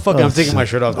bald. You know what? Fuck, Oh, I'm taking my shit.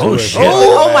 shirt off. Oh, too. shit.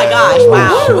 Oh my gosh!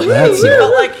 Wow, That's you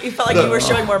it. felt like you were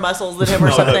showing more muscles than him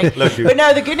or something. look, dude. But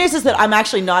no, the good news is that I'm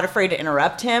actually not afraid to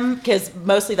interrupt him because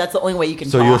mostly that's the only way you can.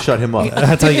 So talk. you'll shut him up.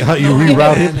 That's how you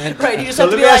reroute him. Right, you just So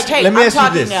have to let be me like, ask- "Hey, let me I'm ask you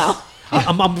talking this. now."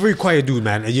 I'm a very quiet dude,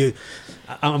 man.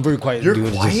 I'm a very quiet You're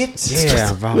dude. quiet?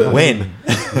 Yeah, bro. When?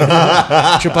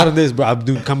 Trip out of this, bro. I'm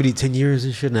doing comedy 10 years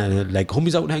and shit. And like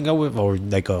homies I would hang out with, or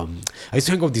like I used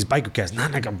to hang out with these biker cats,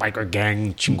 not like a biker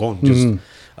gang, chingon, just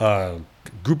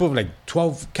group of like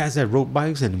 12 cats that rode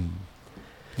bikes and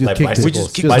Just Like kicked it. bicycles. we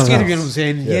just kick Just together. how- You know what I'm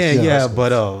saying? Yes, yeah, yeah. yeah.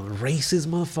 But racist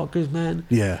motherfuckers, man.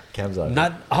 Yeah. Cam's on.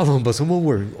 Not all of them, but some of them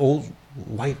were old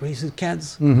white racist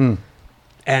cats. Mm-hmm.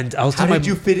 And I was How telling did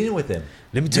you fit in with them?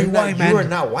 Let me tell you You're why, not- man. You are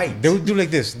not white. They would do like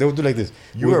this. They would do like this.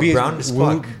 You are brown as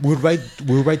fuck. We would write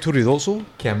to Ridoso.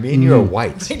 Cam, me and you are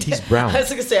white. He's brown. I was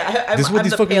gonna say, I'm, This is what I'm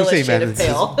these the fuckers would say, palest man. shade of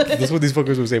pale. This is what these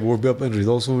fuckers would say. We're up in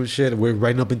Ridoso and shit. We're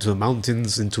riding up into the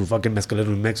mountains, into fucking Mescalero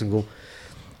in Mexico.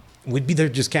 We'd be there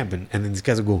just camping, and then these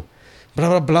guys would go, blah,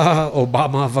 blah, blah,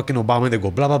 Obama, fucking Obama. And they go,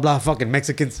 blah, blah, blah, fucking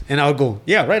Mexicans. And I would go,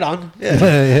 yeah, right on. Yeah.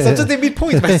 Yeah. Sometimes they meet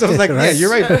points, man. So I was like, yeah, Right.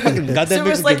 you're right. Fucking So goddamn it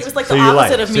was like Mexicans. the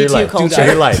opposite of Me Too culture. So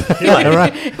you're light. You're light.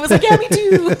 Right. It was like, yeah, me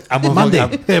too. I'm a Monday.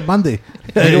 fucking- Yeah, Monday.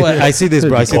 You know what? I say this,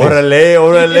 bro. I say this.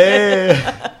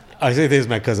 Orale. I say this,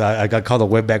 man, because I got called a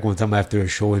wetback one time after a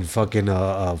show in fucking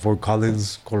Fort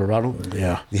Collins, Colorado.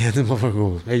 Yeah. Yeah, the motherfucker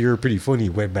goes, hey, you're pretty funny,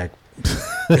 wetback.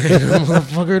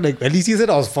 Motherfucker, like, at least he said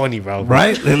I was funny, bro.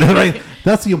 Right? Right.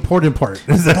 That's the important part.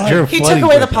 Is that you're He funny. took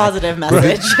away the positive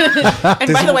message.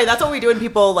 And by the way, that's what we do when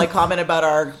people like comment about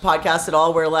our podcast at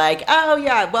all. We're like, oh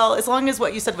yeah, well, as long as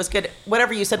what you said was good,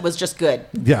 whatever you said was just good.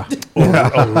 Yeah.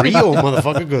 A real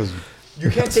motherfucker goes, You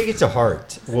can't take it to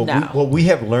heart. No. What we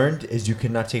have learned is you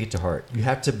cannot take it to heart. You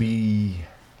have to be.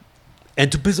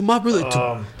 And to piss him off, brother,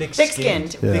 to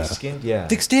Thick-skinned. Thick-skinned, yeah.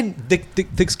 thick skin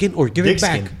or give it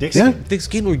back. Thick-skinned. Thick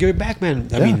skin or give it back, man.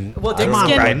 I Yeah. mean, Well, come on,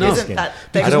 thick-skinned Brian, no. isn't that I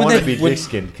thick. don't want to when be they- when-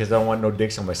 dick-skinned because I don't want no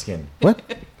dicks on my skin. What?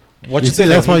 What You you say?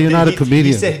 that's why you're not a He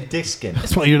comedian. said dick-skinned.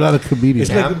 That's why you're not a comedian.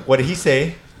 Cam, what did he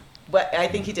say? But I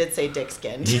think he did say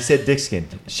dick-skinned. He said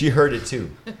dick-skinned. She heard it too.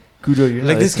 Kudo, you're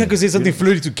Like not this guy listening. could say something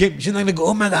flirty to Kim. She's not gonna go,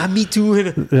 oh my god, me too.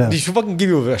 And Yeah. She should fucking give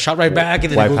you a shot right back.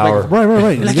 And then White it goes power.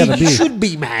 Right. Like you gotta he be. should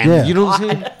be, man. Yeah. You know what I'm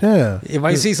saying? Yeah. If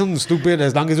I say something stupid,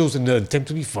 as long as it was in the attempt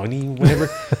to be funny, whatever.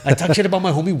 I talk shit about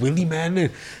my homie Willie, man. And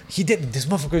he did this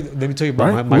motherfucker. Let me tell you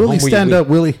about Right? my Willie, homie. stand up,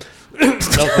 Willie.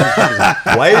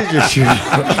 Why is your shoe?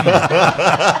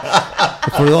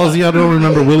 For those of y'all who don't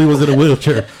remember, Willie was in a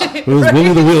wheelchair. It was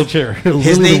Willie the wheelchair. It was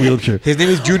His Willie the name, wheelchair. his name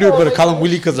is Junior, but I call him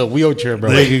Willie because of wheelchair,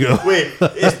 bro. There you go. Wait,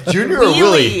 is Junior or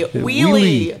Willie?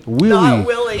 Wheelie. Willie. Not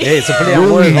Willie. Hey, it's a play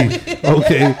on Willie. word.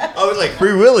 Okay. I was like,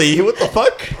 Free Willie? What the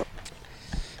fuck?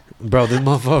 Bro, this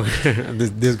motherfucker,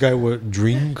 this guy would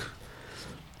drink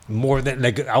more than,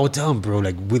 like, I would tell him, bro,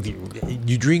 like, with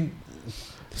you drink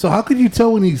So how could you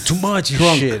tell when he's too much and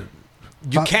drunk? shit.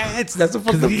 You can't. That's the you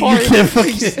fucking part. can't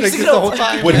fucking- Like this the whole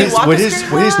time. When Can you his walk when us his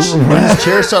through when his, that? when his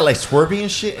chair start like swerving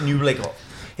and shit, and you like, oh,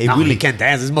 hey No, Willie, he can't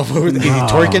dance. This motherfucker is he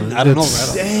twerking. I don't know.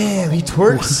 it's- damn, he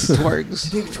twerks.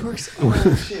 Twerks. He twerks.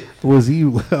 Oh shit. Was he?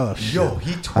 Oh, shit. Yo,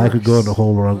 he twerks. I could go in the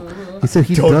whole wrong. He said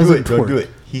he Don't do doesn't it. twerk. Don't do it.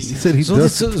 He said he So,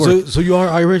 does so, twerk. so you are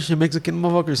Irish and Mexican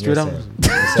motherfucker straight Yes, up.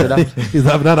 I am. Straight up. He's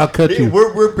like, "Not, I'll cut Hey, you."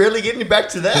 we're barely getting back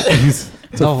to that.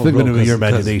 It's a No, figment bro, of your 'cause-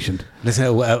 imagination. Listen,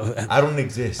 I don't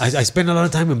exist. I spend a lot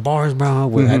of time in bars, bro.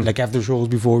 Where like after shows,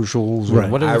 before shows, or Right.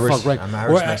 whatever the Irish- fuck, right? I'm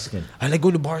Irish Or Mexican. I like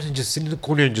going to bars and just sitting in the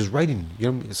corner and just writing. You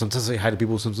know, what I mean? Sometimes I hi to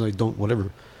people, sometimes I don't, whatever.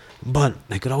 But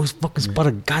I could always fucking spot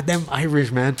a goddamn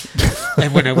Irish man.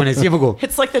 And when I see him, I go,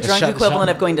 It's like the drunk Shut- equivalent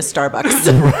shut- of going to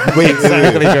Starbucks. Wait,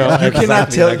 Exactly, girl. You cannot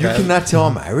Exactly tell. like You that. cannot tell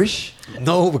I'm Irish.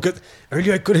 No, because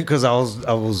earlier I couldn't because I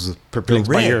was perplexed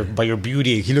You're red. by your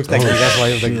beauty. He looks like me. That's why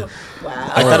I was like,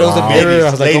 Wow. I thought it was a mirror.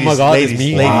 I was like, oh my god, it's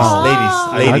me.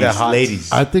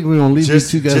 Ladies. I think we're gonna leave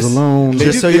Just- you two guys just- alone.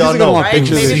 just so Ladies y'all are gonna know. want Right?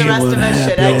 pictures Maybe of the you. rest of us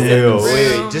should exit Wait, the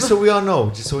wait, room. just so we all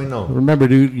know. Just so we know. Remember,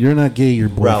 dude, you're not gay. Your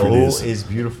boyfriend Raul is. is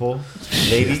beautiful.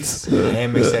 Ladies, I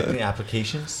am accepting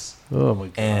applications. Oh my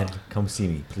god. And come see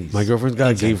me, please. My girlfriend's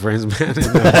got gay friends, man. He's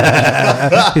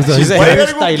like, She's a Why you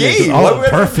gotta go hairstylist. gay? Oh, Why we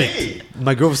gotta go perfect. gay?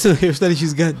 My girlfriend's a hairstylist.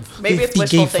 She's got Maybe it's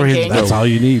 50 gay wishful friends, thinking. bro. that's all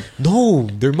you need. No,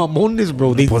 they're mamones,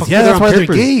 bro. They fuck Yeah, with her that's on why they're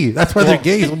purpose. gay. That's why they're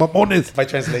gay. So mamones. By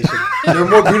translation. You're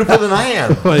more beautiful than I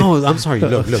am. No, I'm sorry.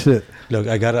 Look, Shit. look.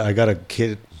 I got a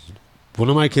kid. One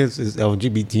of my kids is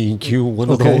LGBTQ. One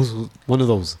of Okay.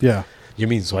 those. Yeah. You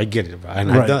mean so? I get it, bro.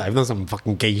 And Right. I've done some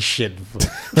fucking gay shit for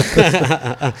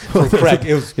crack.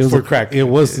 It was for crack. It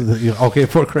was okay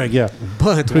for crack. Yeah.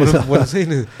 But what I'm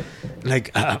saying is,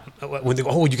 like, when they go,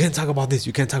 oh, you can't talk about this,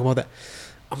 you can't talk about that.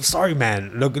 I'm sorry,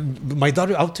 man. Look, my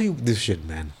daughter, I'll tell you this shit,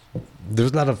 man.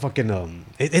 There's a lot of fucking,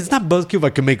 it's not buzzkill if I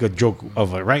can make a joke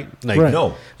of it, right? Like, Right.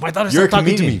 No. my daughter You're a started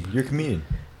talking to comedian. me. You're a comedian.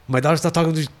 My daughter started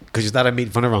talking to me because she thought I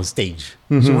made fun of her on stage.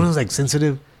 So when I was like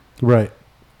sensitive, Right.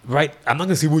 right? I'm not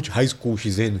gonna say which high school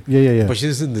she's in. Yeah. But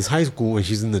she's in this high school and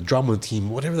she's in the drama team,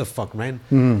 whatever the fuck, man.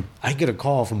 I get a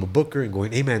call from a booker and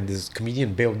going, hey man, this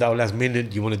comedian bailed out last minute.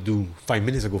 Do you want to do 5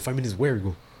 minutes? I go, 5 minutes where? I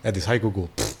go, at this high school. Go,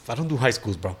 I don't do high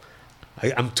schools, bro.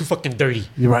 I'm too fucking dirty.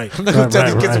 You're right. I'm not gonna Right, tell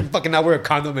right, these kids right. to fucking not wear a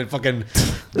condom and fucking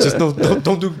just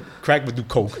don't do crack but do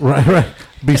coke. Right.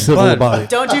 Be civil But- about it.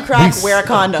 Don't do crack, wear a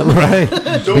condom. Right.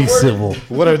 Be civil.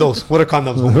 What are those? What are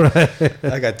condoms?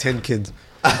 I got 10 kids.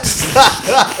 But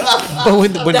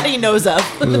That he knows of.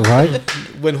 Right.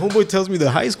 when homeboy tells me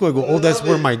the high school, I go, oh, that's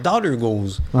where my daughter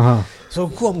goes. Uh-huh. So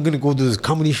cool, I'm gonna go to this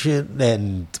comedy shit,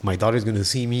 and my daughter's gonna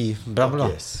see me. Blah blah.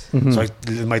 Yes. So I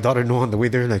let my daughter know on the way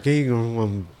there, like, hey,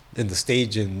 I'm in the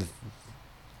stage and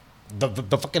the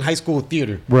fucking high school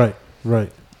theater. Right.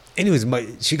 Anyways,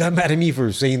 she got mad at me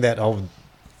for saying that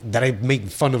that I make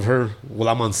fun of her while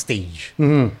I'm on stage.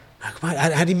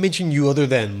 I didn't mention you other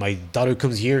than my daughter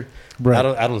comes here. Right.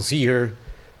 I don't see her.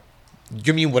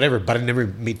 You mean whatever, but I never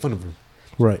made fun of her.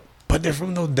 Right. But they're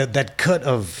from that cut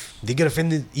of they get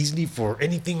offended easily for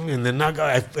anything, and then I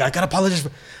gotta apologize.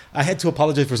 I had to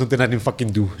apologize for something I didn't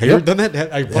fucking do. Have you ever done that?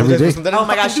 I apologize day. for something. I Oh didn't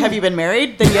my gosh, fucking have do. you been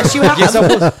married? Then yes, you have. Yes,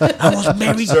 I was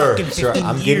married Sir, fucking 15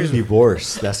 I'm years. getting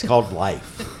divorced. That's called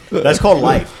life. That's called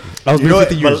life. I was You know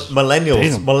married what? 50 years.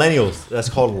 Millennials. Millennials. That's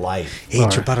called life. Hey,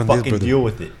 trip out on this, Fucking brother. deal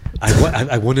with it.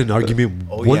 I won an argument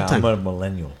Oh one yeah, time. I'm a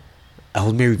millennial. I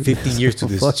was married 15 years to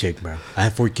this Fuck. chick, bro. I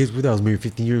had 4 kids with her. I was married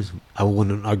 15 years. I won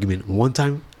an argument one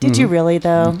time, Did you really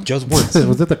though? just once.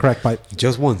 Was it the crack pipe?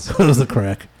 Just once. It was the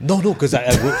crack. No, because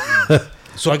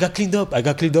So I got cleaned up. I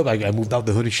moved out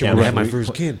the hood and shit. Yeah, when I right. had my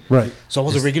first kid. Right. So I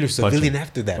was a regular civilian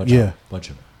after that. Yeah. Bunch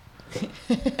of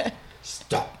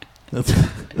Stop.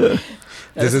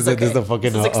 This is the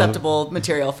fucking. This is acceptable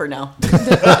material for now.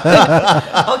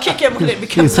 I'll kick him when it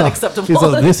becomes unacceptable.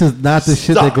 This is not the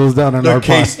shit that goes down on our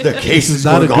podcast. The case is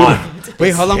not going a good- on.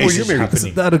 Wait, how long were This you is married? This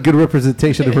is not a good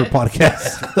representation of her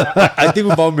podcast. I think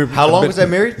we've all married. How long was I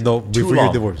married? No, Too before long.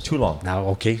 your divorce. Too long. Now,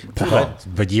 okay. long.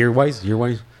 But year wise,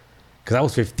 because I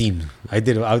was 15. I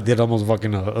did almost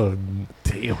fucking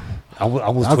Damn.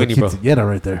 almost That was 20, a bro. quinceañera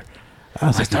right there.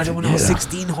 I started when I was quinceañera.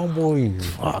 16, homeboy.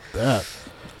 Fuck that.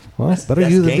 Well, better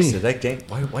That's you than gangster. me. That gang.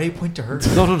 Why do you point to her?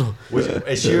 No.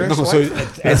 Is she your No,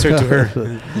 ex-wife? so answer to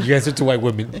her. You answer to white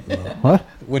women. What?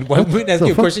 When white women ask The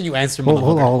you a fuck? question, you answer. Hold on.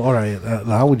 motherfucker. All right.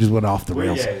 Now we just went off the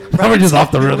rails. yeah. Now we're just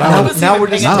off the rails. I wasn't Now even we're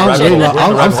just paying in the attention. rabbit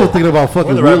hole. I'm still thinking about We're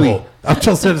fucking the rabbit Willie. hole. I'm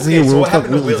just trying to see Okay, so where what fuck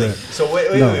happened to Willie's Willie? at. So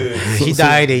wait. No. He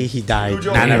died. He died.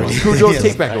 Cujo, Nah, not really. Cujo, Yes.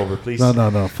 take back over, please. No.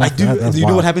 I Fuck do. that. That's You know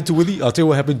what wild. happened to Willie? I'll tell you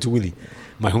what happened to Willie.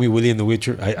 My homie Willie in The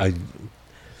Witcher.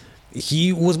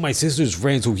 He was my sister's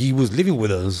friend, so he was living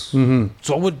with us. Mm-hmm.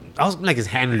 So I was like his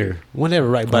handler, whatever,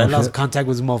 right? But I lost shit. contact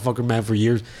with this motherfucker, man, for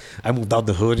years. I moved out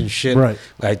the hood and shit. Right.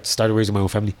 I started raising my own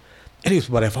family. Anyways,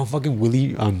 but I found fucking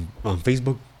Willie on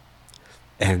Facebook,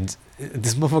 and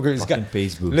this motherfucker is got. Fucking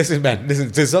Facebook. Listen, man, listen.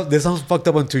 This sounds fucked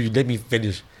up until you let me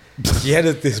finish. He had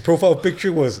his profile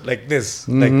picture was like this,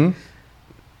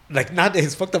 like not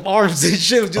his fucked up arms and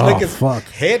shit. It was just like his fuck.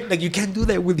 head. Like you can't do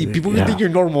that with you. People Yeah. think you're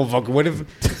normal, fucker. What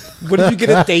if you get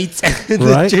a date and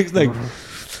Right? the chick's like,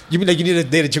 you mean like you need to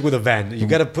date a chick with a van? You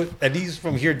gotta put at least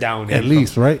from here down. At and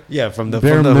least, from, right? Yeah, from the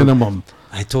Bare from the, minimum.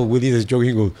 I told Willie this joke.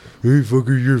 He goes, "Hey,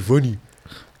 fucker, you're funny."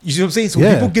 You see what I'm saying? So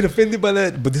Yeah. people get offended by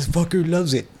that, but this fucker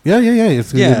loves it. Yeah.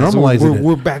 It's Yeah, so normalizing it.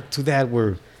 we're back to that.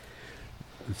 We're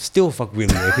still fuck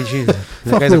Willie. I think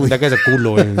Fuck Willie. that guy's a cool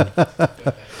lawyer.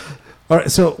 All right.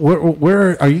 So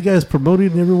where are you guys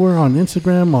promoting everywhere on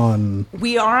Instagram? On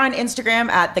We are on Instagram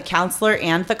at The Counselor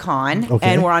and The Con, Okay.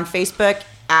 and we're on Facebook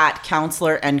at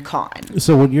Counselor and Con.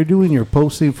 so when you're doing your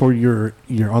posting for your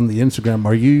on the Instagram,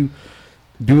 are you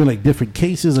doing like different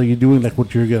cases? Are you doing like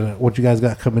what you guys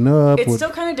got coming up? It's What-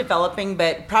 still kind of developing,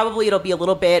 but probably it'll be a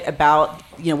little bit about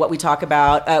what we talk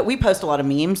about. We post a lot of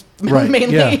memes, Right,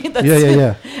 mainly. yeah. That's,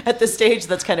 Yeah. At this stage,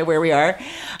 that's kind of where we are.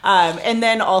 And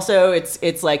then also,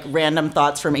 it's like random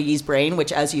thoughts from Iggy's brain,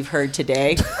 which, as you've heard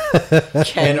today, And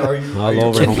can, are you All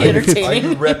over. can be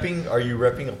entertaining. Are you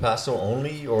repping El Paso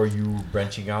only, or are you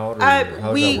branching out? Or how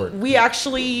does we that work? we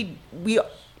actually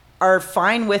are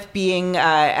fine with being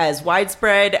as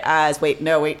widespread as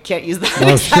can't use that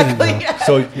Oh, shit, exactly. no.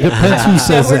 So Depends who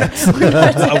says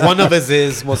that. One of us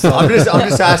is what's I'm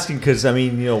just asking because I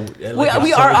mean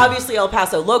We are obviously El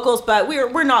Paso locals, but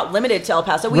we're not limited to El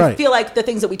Paso. We Right. feel like the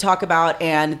things that we talk about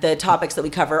and the topics that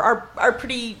we cover are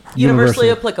pretty universally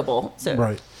Universal. applicable. So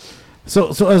Right. So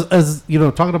as you know,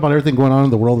 talking about everything going on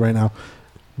in the world right now,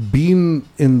 being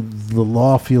in the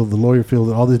law field, the lawyer field,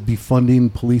 and all this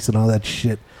defunding police and all that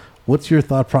shit. What's your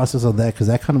thought process on that? Because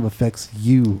that kind of affects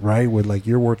you, right? With like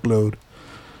your workload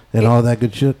and all that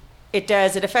good shit. it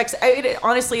does. It affects.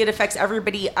 Honestly, it affects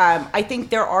everybody. I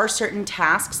think there are certain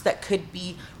tasks that could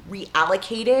be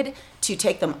reallocated to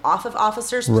take them off of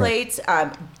officers' Right. plates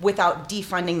without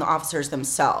defunding the officers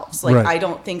themselves. Like Right. I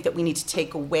don't think that we need to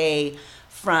take away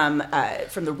from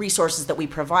the resources that we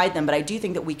provide them, but I do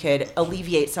think that we could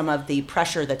alleviate some of the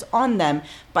pressure that's on them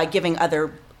by giving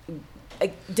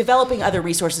developing other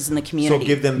resources in the so community.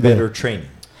 give them better training.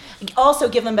 Also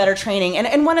give them better training.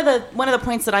 And one of the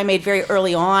points that I made very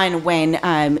early on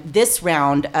when this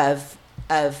round of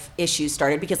issues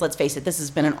started, because let's face it, this has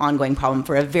been an ongoing problem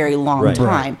for a very long Right.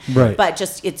 time. Right. But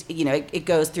just it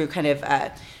goes through kind of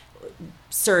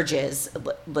surges,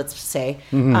 let's say,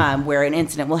 where an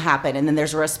incident will happen and then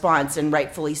there's a response, and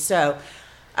rightfully so.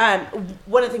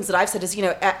 One of the things that I've said is,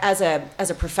 as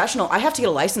a professional, I have to get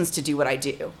a license to do what I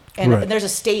do. And Right. there's a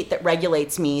state that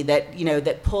regulates me,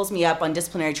 that pulls me up on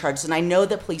disciplinary charges. And I know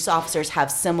that police officers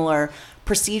have similar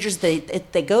procedures they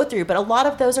go through, but a lot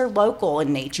of those are local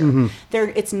in nature.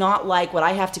 It's not like what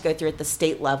I have to go through at the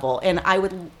state level. And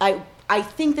I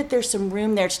think that there's some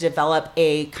room there to develop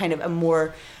a kind of a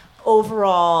more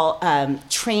overall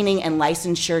training and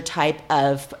licensure type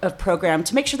of program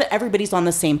to make sure that everybody's on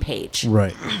the same page.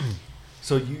 Right.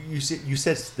 So you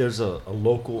said there's a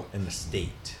local and a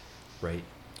state, right?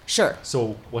 Sure.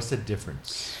 So what's the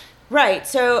difference? Right.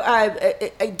 So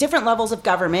different levels of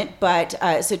government, but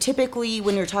so typically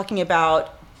when you're talking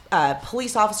about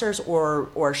police officers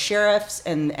or sheriffs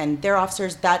and their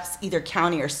officers, that's either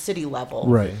county or city level.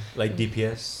 Right. Like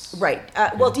DPS? Right.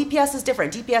 Well, DPS is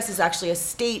different. DPS is actually a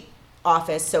state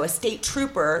office. So a state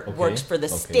trooper Okay. works for the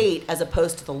Okay. state as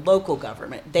opposed to the local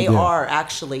government. They Yeah. are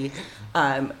actually,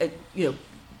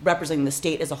 representing the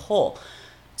state as a whole.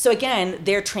 So again,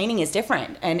 their training is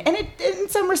different, and in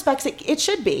some respects it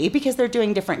should be, because they're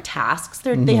doing different tasks.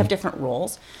 They have different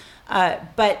roles,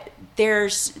 but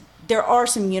there are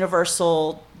some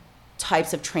universal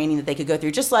types of training that they could go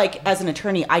through. Just like as an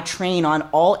attorney, I train on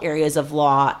all areas of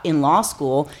law in law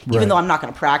school, even Right. though I'm not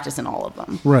going to practice in all of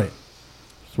them. Right.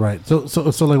 Right. So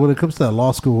like when it comes to that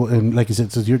law school, and like you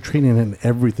said, since you're training in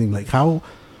everything, like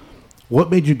what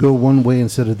made you go one way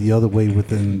instead of the other way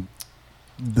within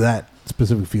that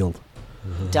specific field?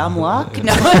 Dumb luck?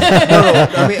 No.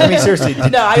 I mean, seriously.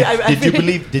 Did, No, I did you mean-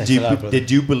 believe?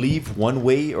 Did you believe one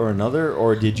way or another,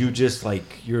 or did you just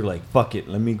you're like, fuck it,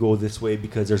 let me go this way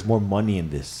because there's more money in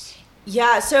this?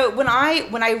 Yeah, so when I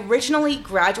originally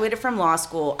graduated from law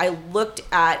school, I looked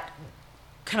at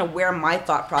kind of where my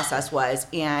thought process was,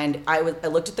 and I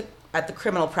looked at the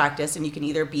criminal practice, and you can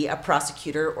either be a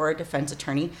prosecutor or a defense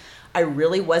attorney. I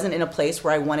really wasn't in a place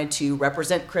where I wanted to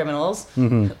represent criminals.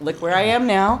 Look where I am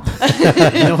now.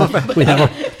 we have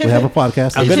a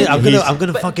podcast. I'm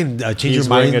gonna fucking change your He's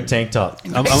wearing mind. a tank top.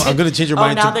 I'm gonna change your Oh,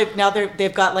 mind. now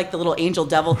they've got like the little angel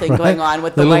devil thing going on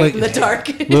with the They look light like- and the dark.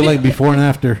 Look like before and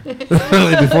after.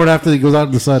 Like before and after he goes out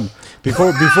in the sun.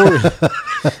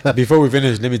 Before we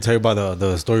finish, let me tell you about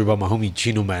the story about my homie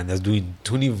Chino, man. That's doing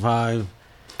 25.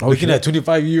 Looking shit. at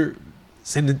 25-year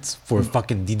sentence for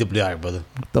fucking DWI, brother.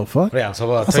 What the fuck? Yeah,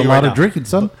 so I'll That's tell a you lot right of now. drinking,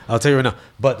 son. I'll tell you right now.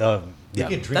 But yeah,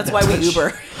 That's why we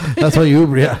Uber. That's why you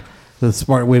Uber, yeah. That's a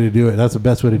smart way to do it. That's the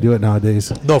best way to do it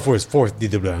nowadays. no, for his fourth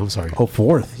DWI. I'm sorry. Oh,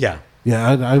 fourth. Yeah. Yeah,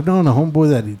 I've known a homeboy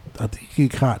that I think he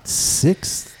caught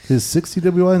his 60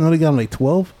 WI, and then he got him like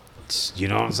 12. You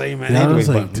know what I'm saying, man? Yeah, I Anyway, was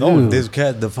like, but no, dude. this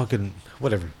cat, the fucking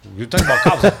whatever. You're talking about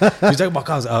cops. You're talking about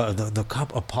cops. The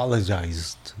cop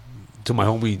apologized to my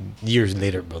homie years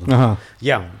later, brother. Uh-huh.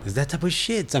 Yeah, it's that type of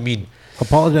shit. I mean,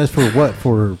 Apologize for what?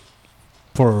 For me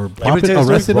tell you a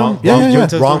arresting story. him? Yeah, yeah,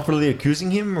 yeah. Wrongfully accusing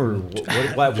him, or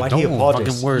why he Don't apologized?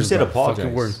 fucking words, You said bro. apologize.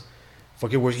 Fucking words.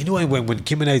 Fucking words. You know, when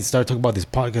Kim and I started talking about this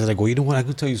podcast, I go, you know what? I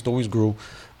can tell you stories, girl,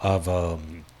 of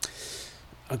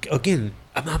again.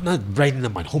 I'm not writing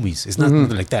on my homies. It's not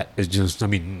nothing like that. It's just, I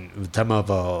mean, the time of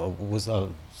was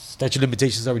statute of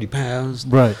limitations already passed,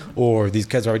 Right. Or these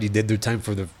cats already did their time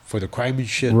for the crime and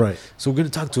shit, Right. So we're gonna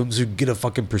talk to them so you get a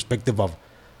fucking perspective of.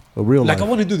 A real Like, life. I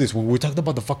want to do this when we talked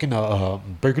about the fucking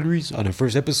burglaries on the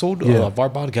first episode Yeah. of our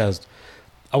podcast.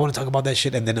 I want to talk about that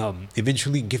shit and then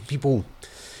eventually give people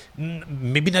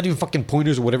maybe not even fucking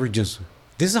pointers or whatever. Just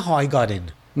this is how I got in.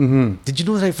 Mm-hmm. Did you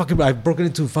know that I've broken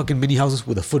into fucking many houses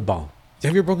with a football?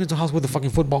 Have you ever broken into a house with a fucking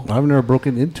football? I've never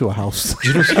broken into a house.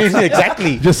 You know what I'm saying?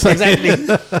 Exactly. Just like- exactly.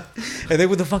 And then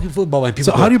with the fucking football and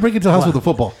people. So how do you break into a house Wow. with a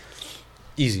football?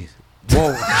 Easy.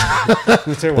 Whoa.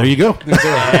 There you go.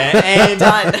 And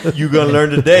Done. you gonna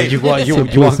learn today. You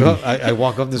walk up. I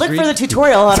walk up the Look street. for the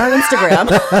tutorial on our Instagram.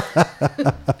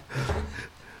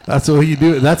 That's what you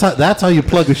do. That's how you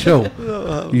plug a show.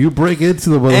 You break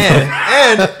into the motherfucker.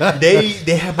 and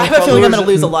they have. I have a feeling I'm going to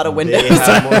lose a lot of windows.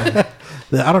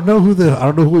 I don't know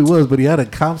who he was, but he had a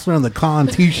counselor on the con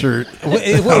T-shirt.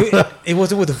 It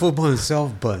wasn't with the football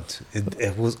itself, but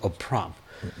it was a prop.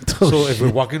 So if we're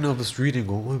walking up the street and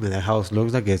go, wait, man, that house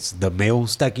looks like it's the mail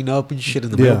stacking up and shit in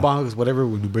the Yeah. mailbox, whatever.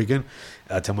 When we break in,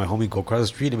 I tell my homie, go across the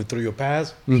street and throw you a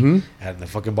pass, and the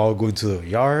fucking ball will go into the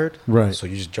yard. Right. So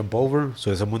you just jump over. So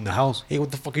there's someone in the house. Hey,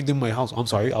 what the fuck are you doing in my house? I'm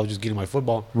sorry, I was just getting my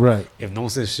football. Right. If no one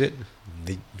says shit,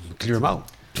 they clear them out.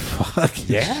 Fuck.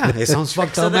 Yeah, it sounds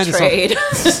fucked So up, the man. trade.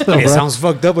 It sounds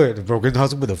fucked up. But broke into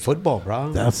house with a football,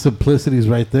 bro. That's simplicity's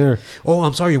right there. Oh,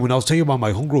 I'm sorry. When I was telling you about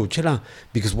my homegirl, Chela,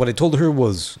 because what I told her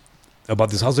was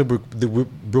about this house that we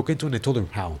broke into, and I told her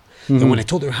how. And when I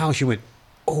told her how, she went,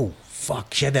 oh,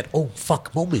 fuck. She had that, oh,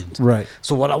 fuck moment. Right.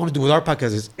 So what I want to do with our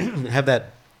podcast is have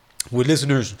that with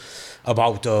listeners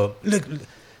about, look,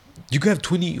 you could have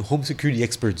 20 home security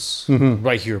experts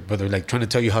right here, brother, like trying to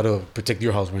tell you how to protect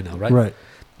your house right now, right? Right.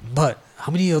 But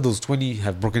how many of those 20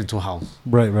 have broken into a house?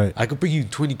 Right. I could bring you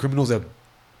 20 criminals that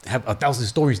have 1,000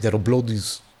 stories that'll blow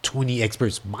these 20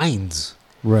 experts' minds.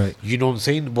 Right. You know what I'm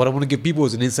saying? What I want to give people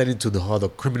is an insight into how the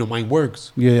criminal mind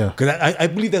works. Yeah. Because I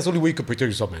believe that's the only way you can protect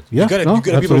yourself, man. Yeah, You gotta, no, you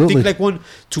gotta be able to absolutely. think like one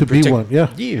to To be protect. one,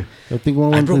 yeah. Yeah. I think one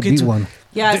I wants to broke be into- one.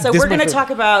 Yeah, so This we're is my going to fir-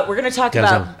 talk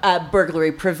about Yeah,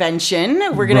 burglary prevention.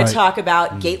 We're going Right. to talk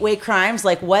about gateway crimes,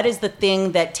 like what is the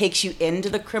thing that takes you into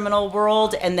the criminal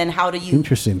world, and then how do you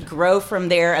Interesting. grow from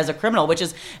there as a criminal? Which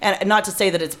is, and not to say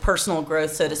that it's personal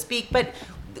growth, so to speak, but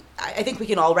I think we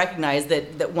can all recognize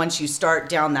that once you start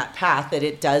down that path, that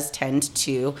it does tend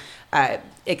to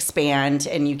expand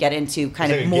and you get into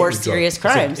kind It's like of a more gateway serious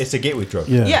drug. crimes. It's a gateway drug.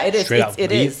 Yeah, it is. Straight up.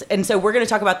 It is. And so we're going to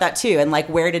talk about that too. And like,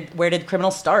 where did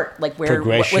criminals start? Like, what was the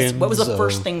Progressions,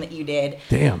 first thing that you did?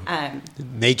 Damn.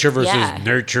 Nature versus Yeah.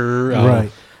 nurture.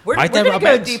 Right. We're My going type to of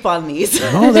go bets. deep on these.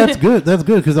 No, that's good. That's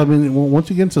good because I mean, once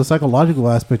you get into the psychological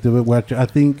aspect of it, which I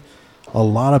think a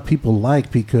lot of people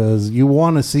like, because you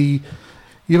want to see,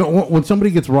 you know, when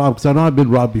somebody gets robbed. Because I know I've been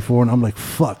robbed before, and I'm like,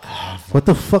 fuck, what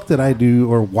the fuck did I do,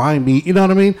 or why me? You know what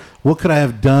I mean? What could I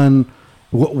have done?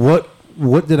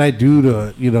 What did I do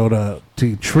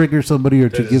to trigger somebody or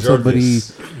to give deserve somebody,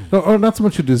 this. or not so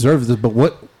much who deserves this, but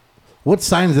what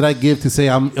signs did I give to say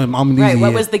I'm an Right. easy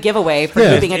What hit? was the giveaway for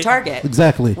Yeah. you being a target?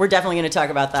 Exactly. We're definitely going to talk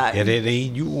about that. It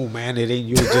ain't you, man. It ain't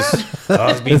you. It's just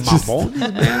us being It's my just- bones,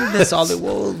 man. That's all it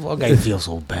was. Fuck, I feel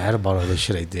so bad about all the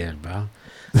shit I did, bro.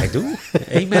 I do.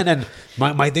 Hey, man. And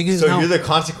my thing is So now. you're the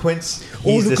consequence.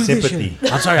 He's the look at this sympathy.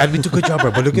 shit. I'm sorry, I didn't mean to cut you off,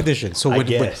 bro, but look at this shit. So I when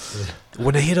guess.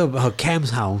 when I hit up Cam's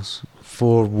house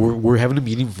for we're having a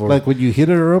meeting for Like when you hit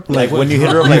her up, Like when you hit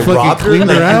her up, you like fucking robbed her, cleaned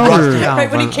like her you out, robbed or- her. Yeah,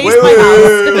 Right, when he man. cased my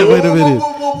house. Wait a minute.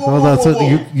 Hold on. So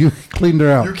you cleaned her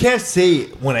You out. can't say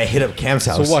when I hit up Cam's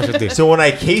house. watch this. So when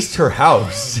I cased her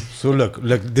house, So look,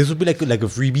 this would be like a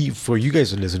freebie for you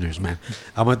guys, listeners, man.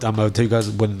 I'm gonna tell you guys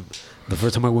when the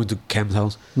first time I went to Cam's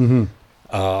house.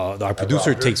 Our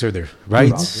producer takes her there,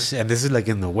 right? And this is like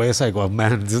in the west. I go,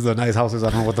 man, this is a nice houses. I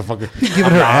don't know what the fuck. Giving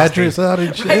her address out and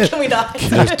Right, shit. can we not?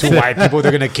 There's two white people.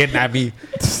 They're gonna kidnap me.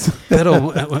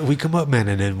 Pero we come up, man,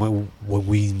 and then when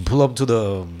we pull up to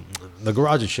the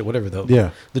garage and shit, whatever,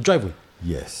 the driveway.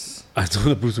 yes, I told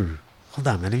the producer, hold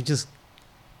on, man, let me just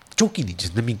jokingly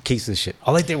just let me case this shit.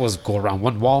 All I did was go around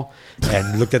one wall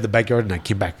and looked at the backyard, and I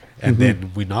came back, and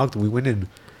then we knocked. We went in.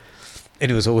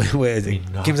 Anyway, so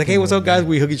Kim's like, hey, what's up, guys?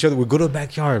 We hug each other. We go to the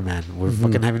backyard, man. We're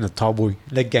fucking having a tall boy,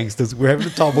 like gangsters. We're having a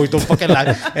tall boy. Don't fucking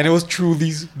lie. And it was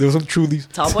Trulies. There was some Trulies.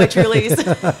 Tall boy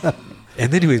Trulies.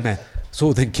 And anyways, man.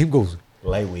 So then Kim goes,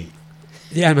 lightweight.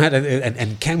 yeah, man.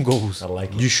 And Cam goes, I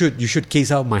like it. you should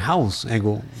case out my house. And I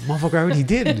go, motherfucker, I already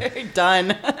did.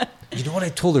 Done. You know what I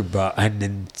told her, bro? And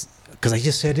then, because I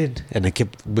just said it, and I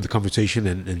kept with the conversation,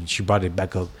 and she brought it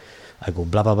back up. I go,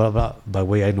 blah, blah, blah, blah. By the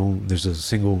way, I know there's a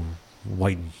single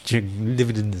white chick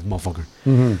living in this motherfucker.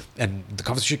 And the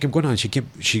conversation kept going on.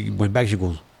 She went back. She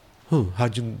goes, huh,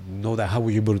 how'd you know that? How were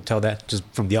you able to tell that just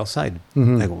from the outside?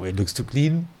 I go, it looks too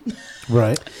clean.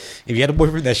 Right. If you had a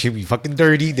boyfriend, that should be fucking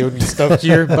dirty. There would be stuff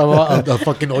here, blah, blah, blah, a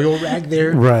fucking oil rag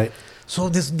there. Right. So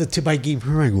this is the tip I gave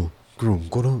her. I go, girl,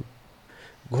 go to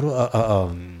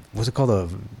what's it called, a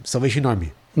Salvation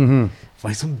Army.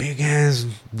 Find some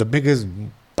the biggest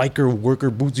biker worker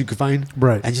boots you could find.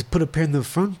 Right. And just put a pair in the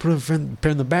front, put a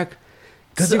pair in the back.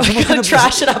 So we're going to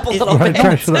trash it up a little Right. bit.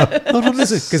 Trash it up. No,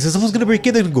 listen, because if someone's gonna break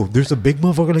in and go, there's a big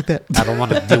motherfucker like that. I don't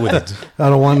want to deal with it. I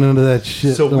don't want none of that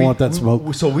shit. Don't want that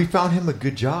smoke. So we found him a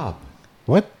good job.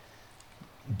 What?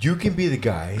 You can be the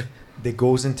guy that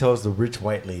goes and tells the rich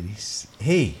white ladies,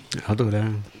 "Hey, I'll do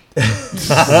that.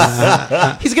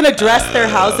 He's going to dress their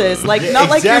houses. Like, not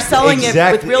like you're selling it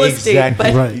with real estate,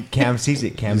 but Right. Cam sees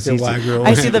it. Cam He's a sees white it. girl.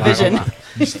 I see the vision.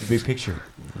 You see the big picture.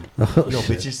 Yo,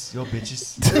 bitches. Yo,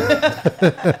 bitches.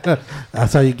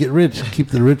 That's how you get rich. Keep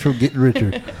the rich from getting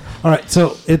richer. All right.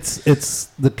 So it's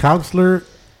the counselor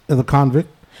and the convict.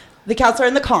 the counselor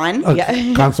and the con.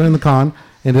 Yeah. Counselor and the con.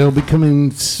 And it'll be coming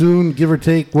soon, give or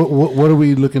take. What are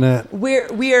we looking at?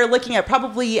 We are looking at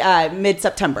probably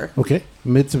mid-September. Okay,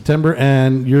 mid-September.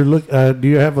 And do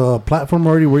you have a platform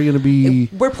already where you're going to be?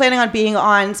 We're planning on being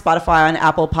on Spotify, on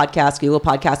Apple Podcasts, Google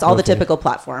Podcasts, all the Okay. typical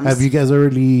platforms. Have you guys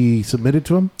already submitted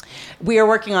to them? We are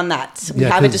working on that. We Yeah,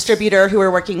 have a 'cause- distributor who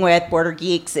we're working with. Border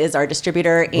Geeks is our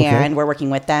distributor, and we're working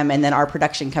with them. And then our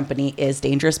production company is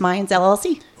Dangerous Minds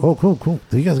LLC. Oh, cool.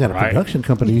 So you guys got a Right. production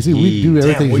company. You see, we do Yeah.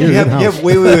 everything Well, here you have, in-house.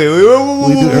 wait, We do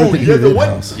everything You here have the what?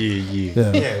 in-house.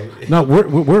 Yeah. Yeah. No, we're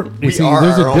you We see, are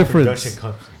there's our a own difference. production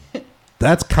company.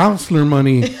 That's counselor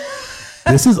money.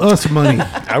 This is us money.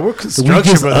 I work We construction,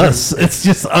 just brother. us. It's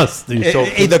just us, dude.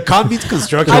 Hey, the con means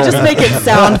construction. I just make it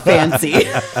sound fancy.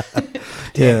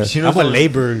 Yeah. She I'm a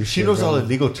laborer. She knows all the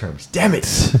legal terms. Damn it.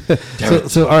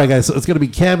 So all right, guys. So it's gonna be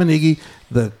Cam and Iggy,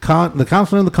 the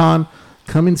counselor and the con,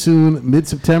 coming soon,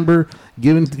 mid-September,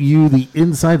 giving you the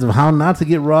insights of how not to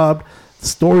get robbed.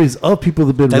 stories of people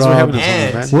that've been That's what robbed.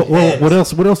 happened to someone, man. What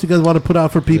else? What else you guys want to put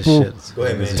out for people? Go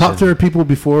ahead, man. Talk to our people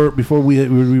before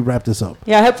we wrap this up.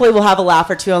 Yeah, hopefully we'll have a laugh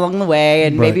or two along the way,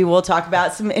 and Right. maybe we'll talk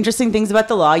about some interesting things about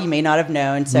the law you may not have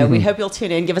known. So we hope you'll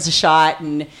tune in, give us a shot,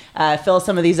 and fill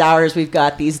some of these hours we've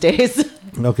got these days.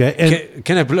 Okay. And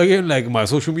Can I plug in like my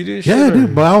social media? And shit, yeah, or-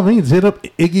 dude. By all means, hit up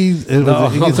Iggy's Iggy's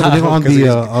everything on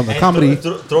because the comedy.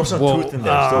 Throw some Well, truth in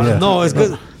there. Yeah. No, it's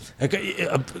good.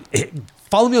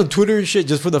 Follow me on Twitter and shit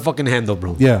just for the fucking handle,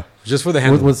 bro. Yeah. Just for the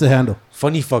handle. What's the handle?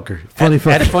 Funny fucker. Funny At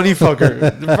fucker. funny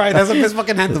fucker. Right, that's the best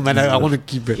fucking handle, man. I want to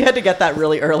keep it You had to get that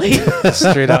really early.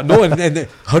 straight out. No, and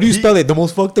how do you spell it? The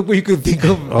most fucked up way you could think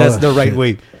of. That's the right shit.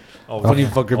 way. Funny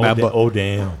fucker, man. But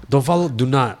Damn. don't follow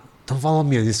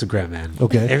me on Instagram, man.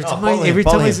 Okay. Every time follow every him,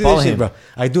 time follow I him, see follow that shit, him. bro.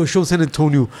 I do a show in San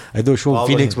Antonio. I do a show in Follow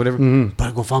Phoenix, him. whatever. Mm-hmm. But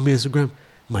I go follow me on Instagram.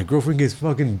 My girlfriend gets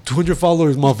fucking 200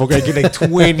 followers, motherfucker. I get like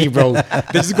 20, bro. They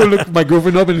just go look my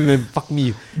girlfriend up and then fuck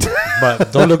me.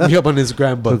 But don't look me up on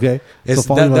Instagram. But Okay. it's, So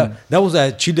follow him on- that was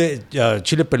at Chile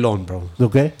Pelon, bro.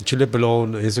 Okay. Chile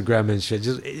Pelon, Instagram and shit.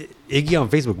 Just Iggy on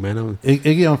Facebook, man.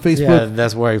 Iggy on Yeah, Facebook.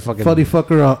 that's where I fucking. Funny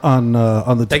fucker on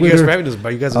the Thank you guys Twitter. for having us,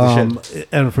 bro. You guys are the shit.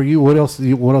 And for you, what else?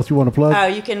 What else you want to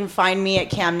plug? You can find me at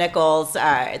Cam Nichols.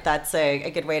 That's a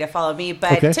good way to follow me.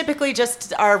 But Okay. typically,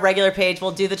 just our regular page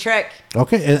will do the trick.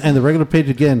 Okay, and the regular page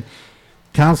again,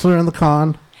 Counselor and the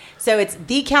Con. So it's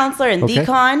The Counselor and Okay. The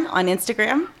Con on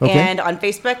Instagram. Okay. And on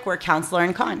Facebook, we're Counselor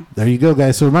and Con. There you go,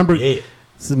 guys. So remember, Yeah.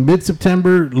 it's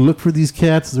mid-September. Look for these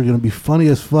cats. They're gonna be funny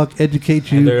as fuck.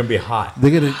 Educate you. And they're gonna be hot.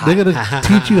 They're gonna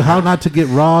teach you how not to get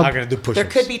I'm robbed. gonna do push-ups. There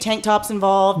could be tank tops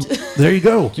involved. There you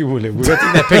go. You will. We're gonna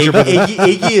take that picture. brother.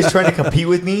 Iggy is trying to compete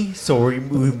with me, so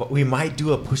we might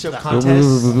do a push-up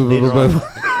contest later on.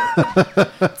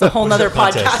 It's a whole nother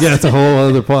contest. podcast. Yeah, it's a whole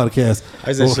other podcast.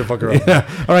 I said shit fuck around. Yeah.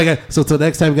 All right, guys. So till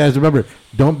next time, guys. Remember,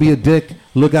 don't be a dick.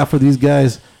 Look out for these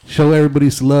guys. Show everybody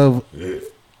some love,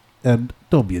 and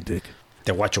don't be a dick.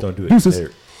 Te guacho. Don't do it. Deuces.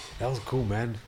 Later. That was cool, man.